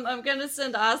 I'm gonna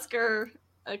send Oscar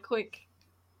a quick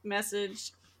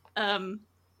message,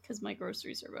 because my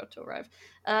groceries are about to arrive.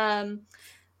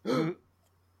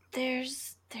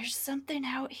 There's something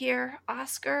out here,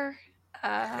 Oscar.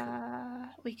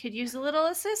 We could use a little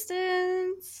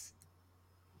assistance.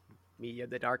 Me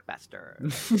and the Dark Master.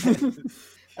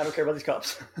 I don't care about these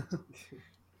cops.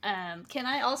 Can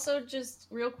I also just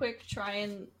real quick try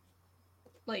and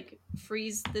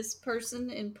freeze this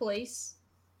person in place?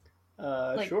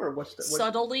 Sure.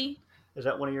 Subtly? Is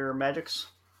that one of your magics?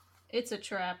 It's a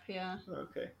trap, yeah.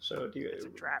 Okay, so It's a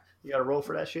trap. You gotta roll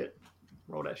for that shit?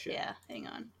 Roll that shit. Yeah, hang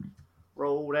on.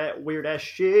 Roll that weird ass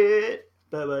shit.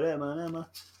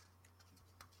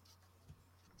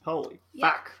 Holy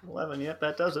fuck. 11, yep,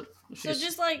 that does it. So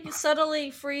just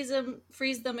subtly freeze them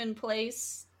in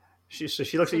place. She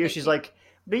looks at you, she's like,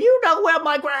 "Do you know where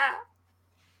my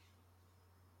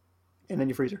and then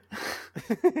you freeze her.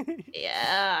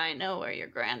 Yeah, I know where your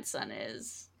grandson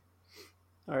is.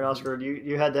 All right, Oscar,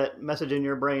 you had that message in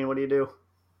your brain. What do you do?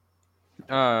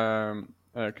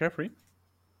 Khepri?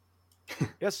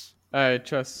 Yes. I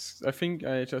think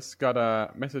I just got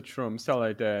a message from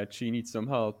Sally that she needs some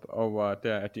help over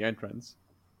there at the entrance.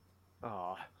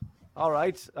 Oh, all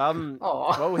right.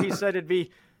 Well, he said it'd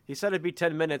be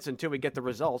 10 minutes until we get the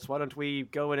results. Why don't we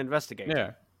go and investigate?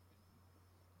 Yeah.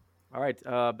 All right.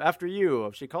 After you.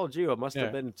 If she called you, it must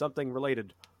have been something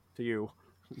related to you.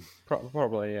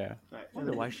 Probably, yeah. I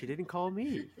wonder why she didn't call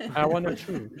me. I wonder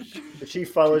too. The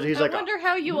chief follows. He's like, I wonder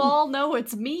how you all know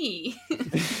it's me.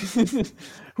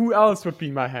 Who else would be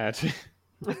in my head?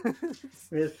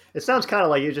 It sounds kind of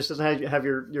like you, just doesn't have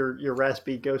your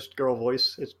raspy ghost girl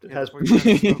voice. It has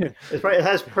it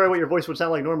has probably what your voice would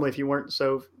sound like normally if you weren't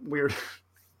so weird. No,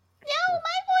 my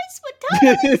voice would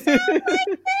totally sound like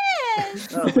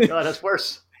this. Oh my god, that's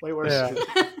worse. Way worse. Yeah.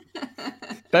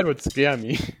 That would scare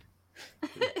me.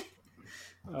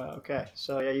 Okay,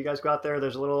 so yeah, you guys go out there.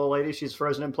 There's a little old lady. She's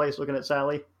frozen in place, looking at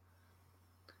Sally.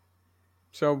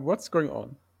 So what's going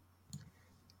on?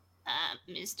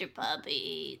 Mr.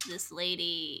 Puppy, this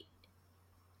lady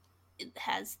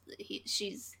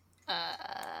she's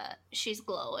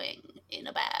glowing in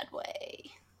a bad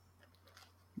way.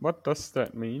 What does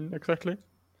that mean exactly?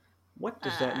 What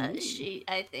does that mean?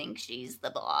 I think she's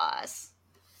the boss.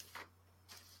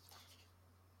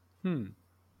 Are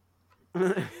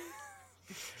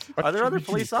there other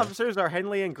police officers? Are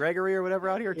Henley and Gregory or whatever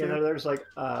out here too? Yeah, no, there's like,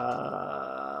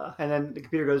 and then the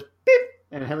computer goes beep,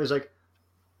 and Henley's like,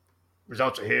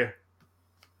 results are here.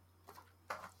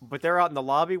 But they're out in the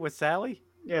lobby with Sally.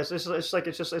 Yeah, it's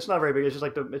not very big. It's just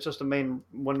like the main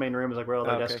room is like where all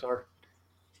the desks are.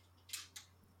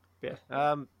 Yeah.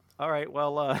 All right.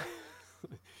 Well,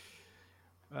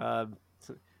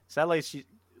 Sally.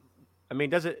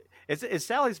 Is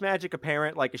Sally's magic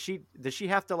apparent? Like, does she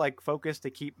have to like focus to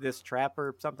keep this trap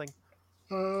or something?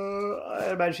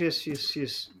 I imagine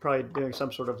she's probably doing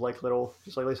some sort of like little,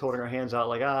 just like at least holding her hands out,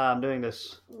 like I'm doing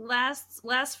this.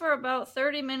 Lasts for about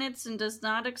 30 minutes and does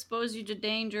not expose you to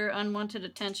danger, unwanted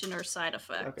attention, or side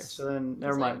effects. Okay, so then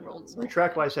never mind.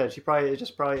 Retract what I said. She probably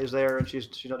is there, and she's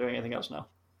not doing anything else now.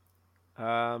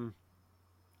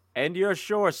 And you're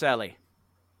sure, Sally,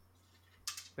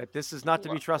 that this is not to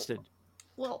be trusted?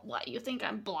 Well, what, you think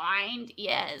I'm blind?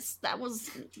 Yes,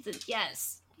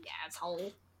 yes,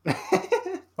 asshole.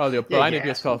 Well, you blinded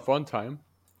yourself one time.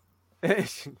 He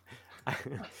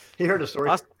heard the story.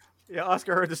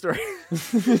 Oscar heard the story.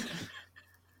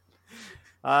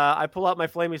 I pull out my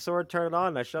flaming sword, turn it on,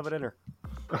 and I shove it in her.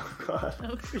 Oh god.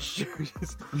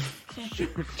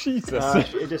 Jesus. She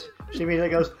immediately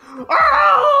goes,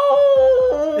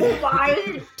 oh,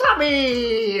 my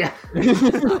tummy! I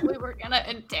thought we were gonna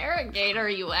interrogate her,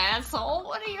 you asshole.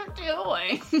 What are you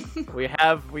doing? We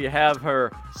have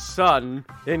her son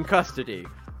in custody.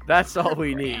 That's all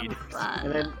we need.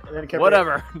 And then Khepri,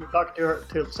 whatever. You talk to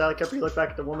Sally Khepri, you look back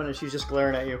at the woman, and she's just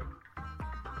glaring at you.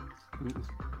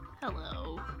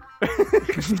 Hello.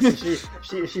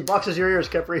 she boxes your ears,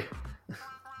 Khepri.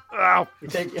 Ow! You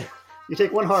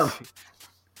take one harm.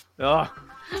 Oh.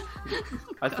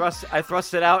 I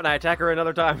thrust it out and I attack her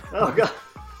another time. Oh god.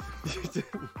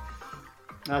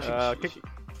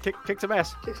 Kick some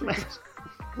ass. Kick some ass.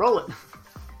 Roll it.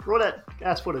 Roll that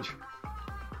ass footage.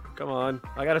 Come on.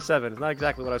 I got a 7. It's not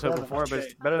exactly what I was hoping for, but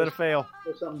it's better than a fail.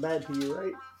 There's something bad to you,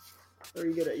 right? Or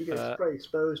you get probably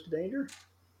exposed to danger?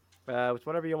 It's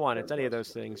whatever you want. It's any of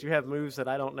those things. You have moves that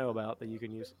I don't know about that you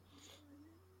can use.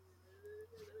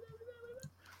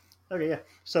 Okay, yeah.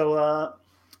 So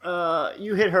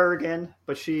you hit her again,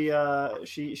 but she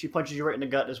punches you right in the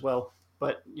gut as well.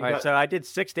 But so I did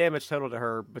 6 damage total to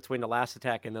her between the last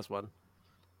attack and this one.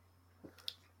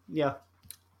 Yeah.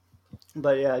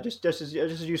 But yeah, just as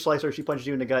you slice her, she punches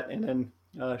you in the gut, and then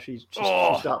she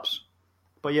stops.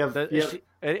 But it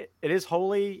is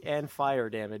holy and fire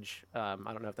damage. I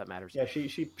don't know if that matters. Yeah,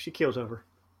 she keels over.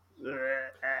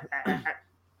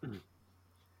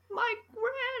 My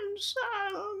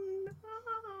grandson.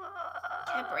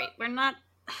 Khepri,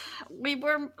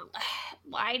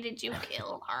 why did you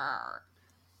kill her?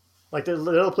 Like the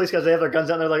little police guys, they have their guns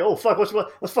out and they're like, oh fuck, what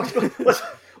the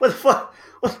fuck?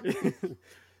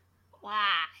 Why?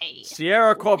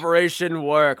 Sierra Corporation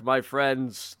work, my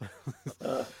friends.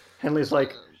 Henley's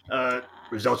like,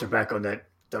 results are back on that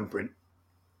thumbprint.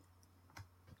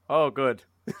 Oh, good.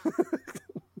 Do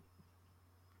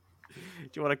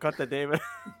you want to cut that, David?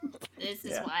 This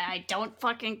is why I don't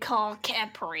fucking call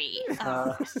Khepri.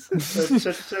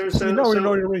 You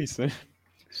know your reason.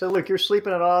 So look, you're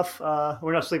sleeping it off.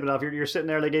 We're not sleeping it off. You're sitting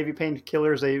there. They gave you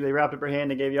painkillers. They wrapped up your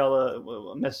hand. They gave you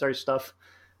all the necessary stuff.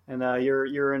 And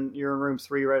you're in room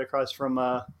 3, right across from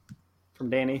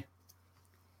Danny.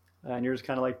 And you're just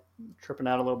kind of like tripping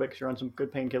out a little bit because you're on some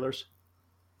good painkillers.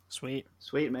 Sweet,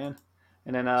 man.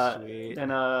 And then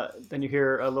you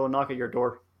hear a little knock at your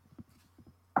door.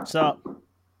 What's up?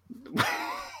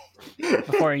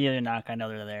 Before you knock, I know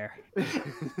they're there.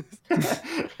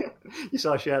 You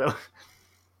saw a shadow.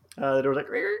 The door's like,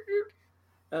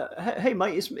 hey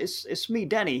mate, it's me,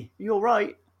 Danny. You all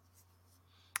right?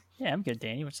 Yeah, I'm good,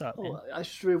 Danny. What's up, man? I was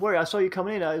just really worried. I saw you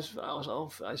coming in. I didn't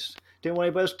want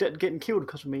anybody else getting killed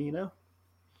because of me, you know?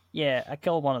 Yeah, I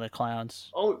killed one of the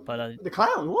clowns. Oh, but the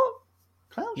clown? What?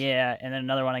 Clowns? Yeah, and then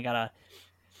another one I got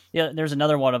Yeah, there's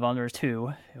another one of them. There's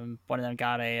two. One of them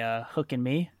got a hook in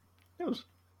me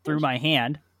through my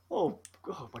hand. Oh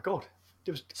my god.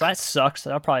 So that sucks.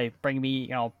 That'll probably bring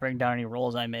down any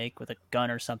rolls I make with a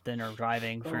gun or something or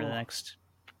driving for the next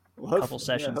couple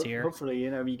sessions here. Hopefully,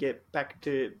 you get back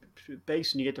to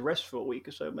base and you get to rest for a week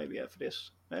or so, maybe after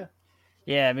this. Yeah.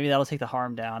 Yeah, maybe that'll take the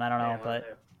harm down. I don't know,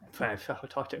 but I'll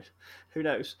talk to him. Who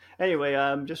knows? Anyway,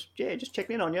 just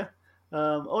checking in on you.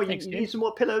 Thanks, you need some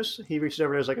more pillows? He reaches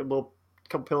over. There's like a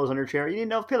couple pillows on your chair. You need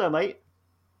another pillow, mate?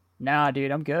 Nah,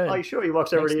 dude, I'm good. Are you sure? He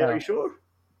walks over to you. Are you sure?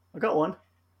 I got one.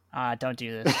 Don't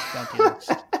do this. Don't do this.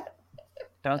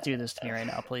 Don't do this to me right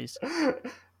now, please.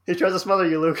 He tries to smother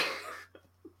you, Luke.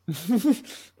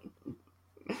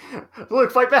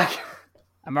 Luke, fight back!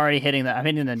 I'm already hitting I'm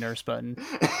hitting the nurse button.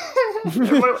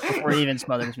 Before he even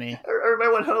smothers me.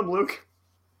 Everybody went home, Luke.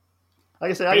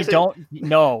 Like I said,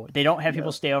 they don't have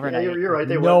people stay overnight. You're right.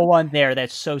 No one there.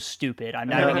 That's so stupid. I'm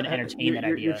not even going to entertain that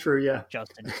idea. You're true, yeah.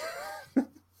 Justin.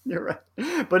 You're right.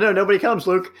 But no, nobody comes,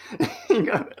 Luke.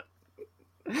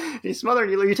 He's smothering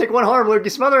you. You take one harm, Luke.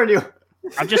 He's smothering you.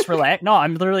 I'm just relaxed. No,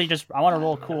 I'm literally I want to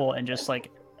roll cool and just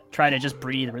like try to just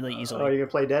breathe really easily. Oh, you're going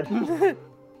to play dead?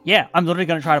 Yeah, I'm literally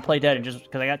going to try to play dead and just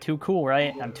because I got too cool,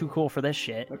 right? I'm too cool for this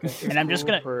shit. Okay. And I'm just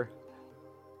going to...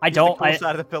 I don't... The cool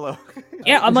side of the pillow.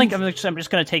 Yeah, I'm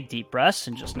just going to take deep breaths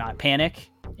and just not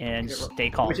panic and stay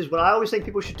calm. Which is what I always think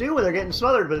people should do when they're getting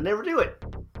smothered, but they never do it.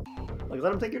 Like, let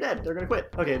them think you're dead. They're going to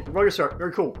quit. Okay, roll your start.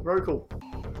 Very cool. Very cool.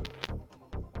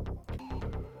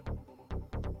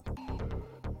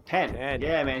 10.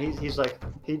 Yeah, man. He's like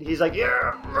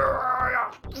yeah.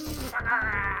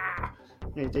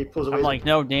 He pulls away. I'm like,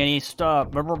 no, Danny,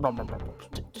 stop.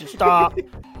 Stop.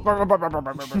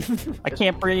 I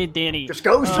can't breathe, Danny. Just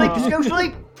go sleep. Just go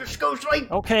sleep. Just go sleep.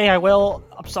 Okay, I will.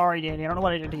 I'm sorry, Danny. I don't know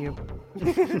what I did to you.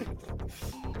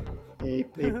 He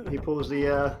pulls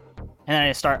the. And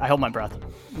then I hold my breath.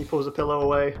 He pulls the pillow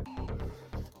away.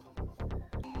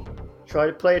 Try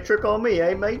to play a trick on me,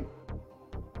 eh, mate?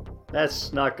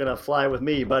 That's not gonna fly with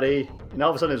me, buddy. And all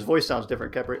of a sudden his voice sounds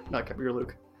different, Khepri. Not Khepri, or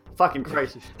Luke. Fucking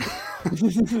Christ.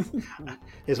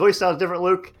 His voice sounds different,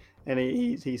 Luke. And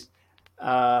he's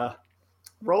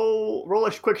roll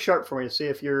a quick sharp for me to see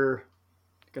if you're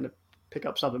gonna pick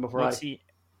up something before see.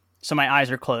 So my eyes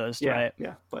are closed, right?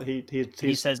 Yeah. But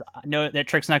he says, no, that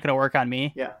trick's not gonna work on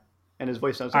me. Yeah. And his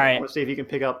voice sounds all right. I want to see if you can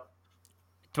pick up.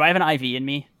 Do I have an IV in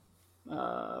me?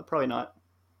 Probably not.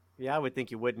 Yeah, I would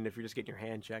think you wouldn't if you're just getting your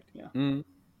hand checked. Yeah. All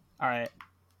right.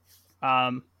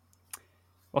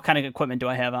 What kind of equipment do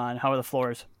I have on? How are the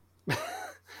floors?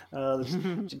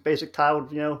 Basic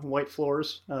tiled, white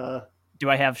floors. Do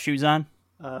I have shoes on?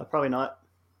 Probably not.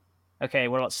 Okay.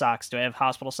 What about socks? Do I have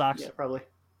hospital socks? Yeah, probably.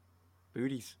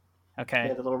 Booties. Okay.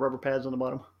 Yeah, the little rubber pads on the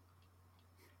bottom.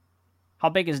 How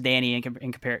big is Danny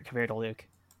compared to Luke?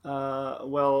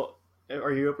 Well,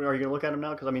 are you gonna look at him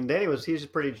now? Because I mean, he's a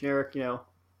pretty generic,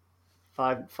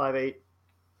 5'8",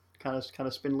 kind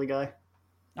of spindly guy.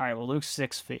 All right. Well, Luke's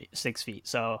 6 feet,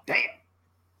 so damn,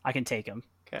 I can take him.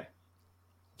 Okay.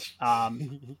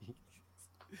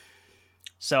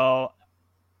 So, all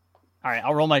right.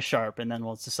 I'll roll my sharp, and then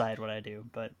we'll decide what I do.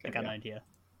 But I got an idea.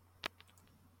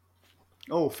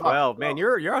 Oh, fuck. Well, man,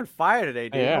 you're on fire today,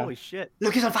 dude. Yeah. Holy shit.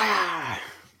 Luke is on fire.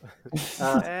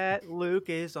 That Luke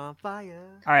is on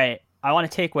fire. All right. I want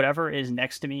to take whatever is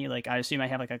next to me. Like, I assume I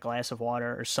have like a glass of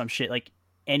water or some shit, like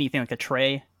anything, like a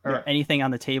tray or anything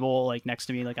on the table, like next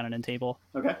to me, like on an end table.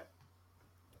 Okay.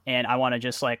 And I want to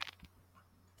just like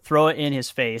throw it in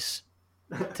his face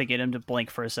to get him to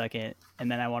blink for a second,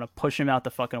 and then I want to push him out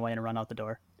the fucking way and run out the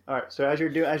door. All right. So as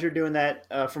you're doing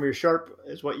that, from your sharp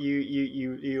is what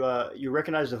you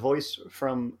recognize the voice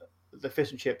from the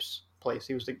fish and chips place.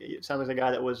 It sounds like the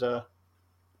guy that was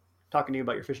talking to you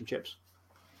about your fish and chips.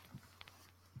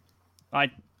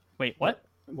 Wait, what?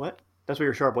 What? That's what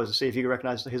your sharp was, to see if you could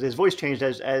recognize his voice changed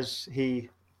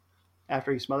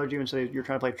after he smothered you and said you're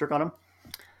trying to play a trick on him.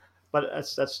 But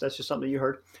that's just something you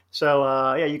heard.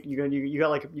 So you got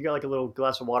like a little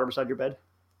glass of water beside your bed.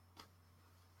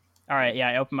 All right, yeah,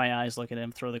 I open my eyes, look at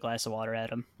him, throw the glass of water at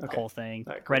him, the whole thing,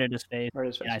 right, cool. right at his face, Right at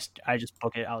his face. and I just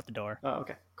book it out the door. Oh,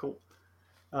 okay, cool.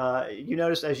 You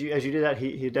notice as you did that,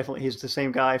 he's the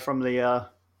same guy from the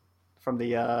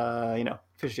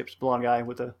fish and chips, blonde guy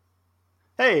with the,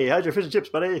 hey, how's your fish and chips,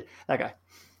 buddy? That guy.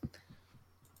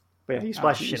 But yeah, you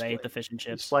splash him. I ate the fish and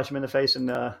chips. You splash him in the face and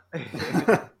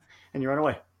and you run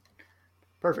away.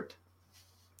 Perfect.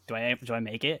 Do I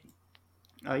make it?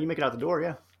 You make it out the door,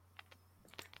 yeah.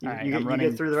 You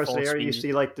get through the rest of the area. Speed. You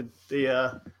see like the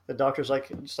doctor's like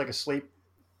just like asleep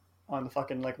on the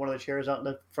fucking like one of the chairs out in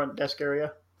the front desk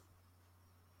area.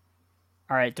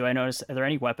 All right. Do I notice? Are there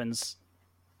any weapons?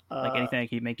 Like anything I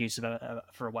could make use of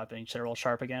for a weapon? Should I roll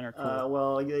sharp again or cool?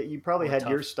 Well, you probably had tough?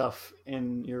 your stuff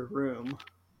in your room.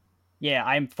 Yeah,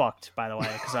 I'm fucked, by the way,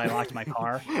 because I locked my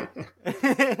car.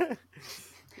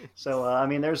 So, I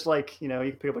mean, there's like, you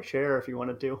can pick up a chair if you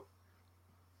wanted to.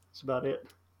 That's about it.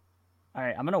 All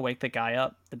right, I'm going to wake the guy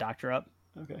up, the doctor up.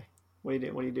 Okay. What do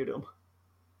you do to him?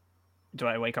 Do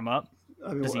I wake him up?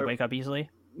 Does he wake up easily?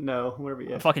 No, whatever.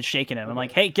 Yeah. I'm fucking shaking him. I'm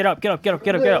like, hey, get up. He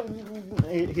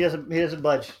doesn't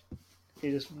budge. He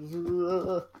just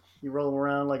you roll him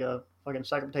around like a fucking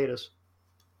sack of potatoes.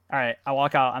 All right, I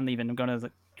walk out. I'm leaving. I'm going to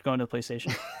the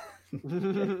PlayStation.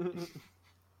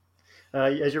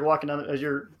 As you're walking down, as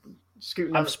you're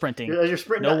scooting, I'm sprinting. As you're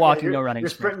sprinting, no walking, no running. You're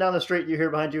sprinting down the street. You hear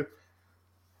behind you,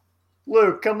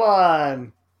 Luke. Come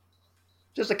on,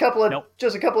 just a couple of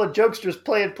jokesters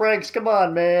playing pranks. Come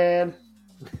on, man.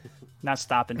 Not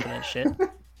stopping for that shit.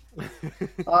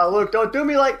 Luke, don't do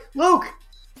me like Luke.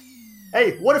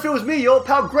 Hey, what if it was me, your old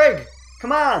pal Greg?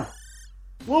 Come on,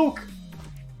 Luke.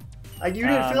 You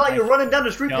didn't feel like you're running down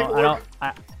the street. No,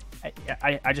 I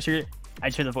just hear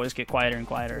the voice get quieter and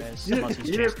quieter as you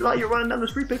didn't feel like you're running down the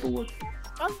street paperwork.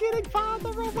 I'm getting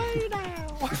farther away now.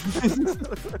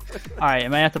 All right,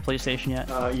 am I at the PlayStation yet?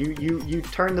 You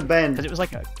turn the bend because it was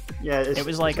like a it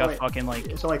was like a fucking like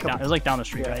it was like down the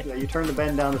street, right? Yeah, you turn the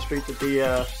bend down the street that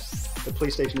the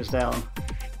police station is down,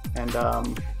 and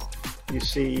you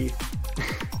see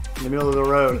in the middle of the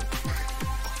road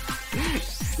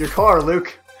your car,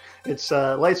 Luke. Its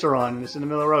lights are on. It's in the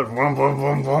middle of the road. Vroom, vroom,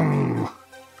 vroom, vroom. All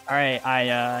right,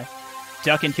 I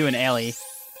duck into an alley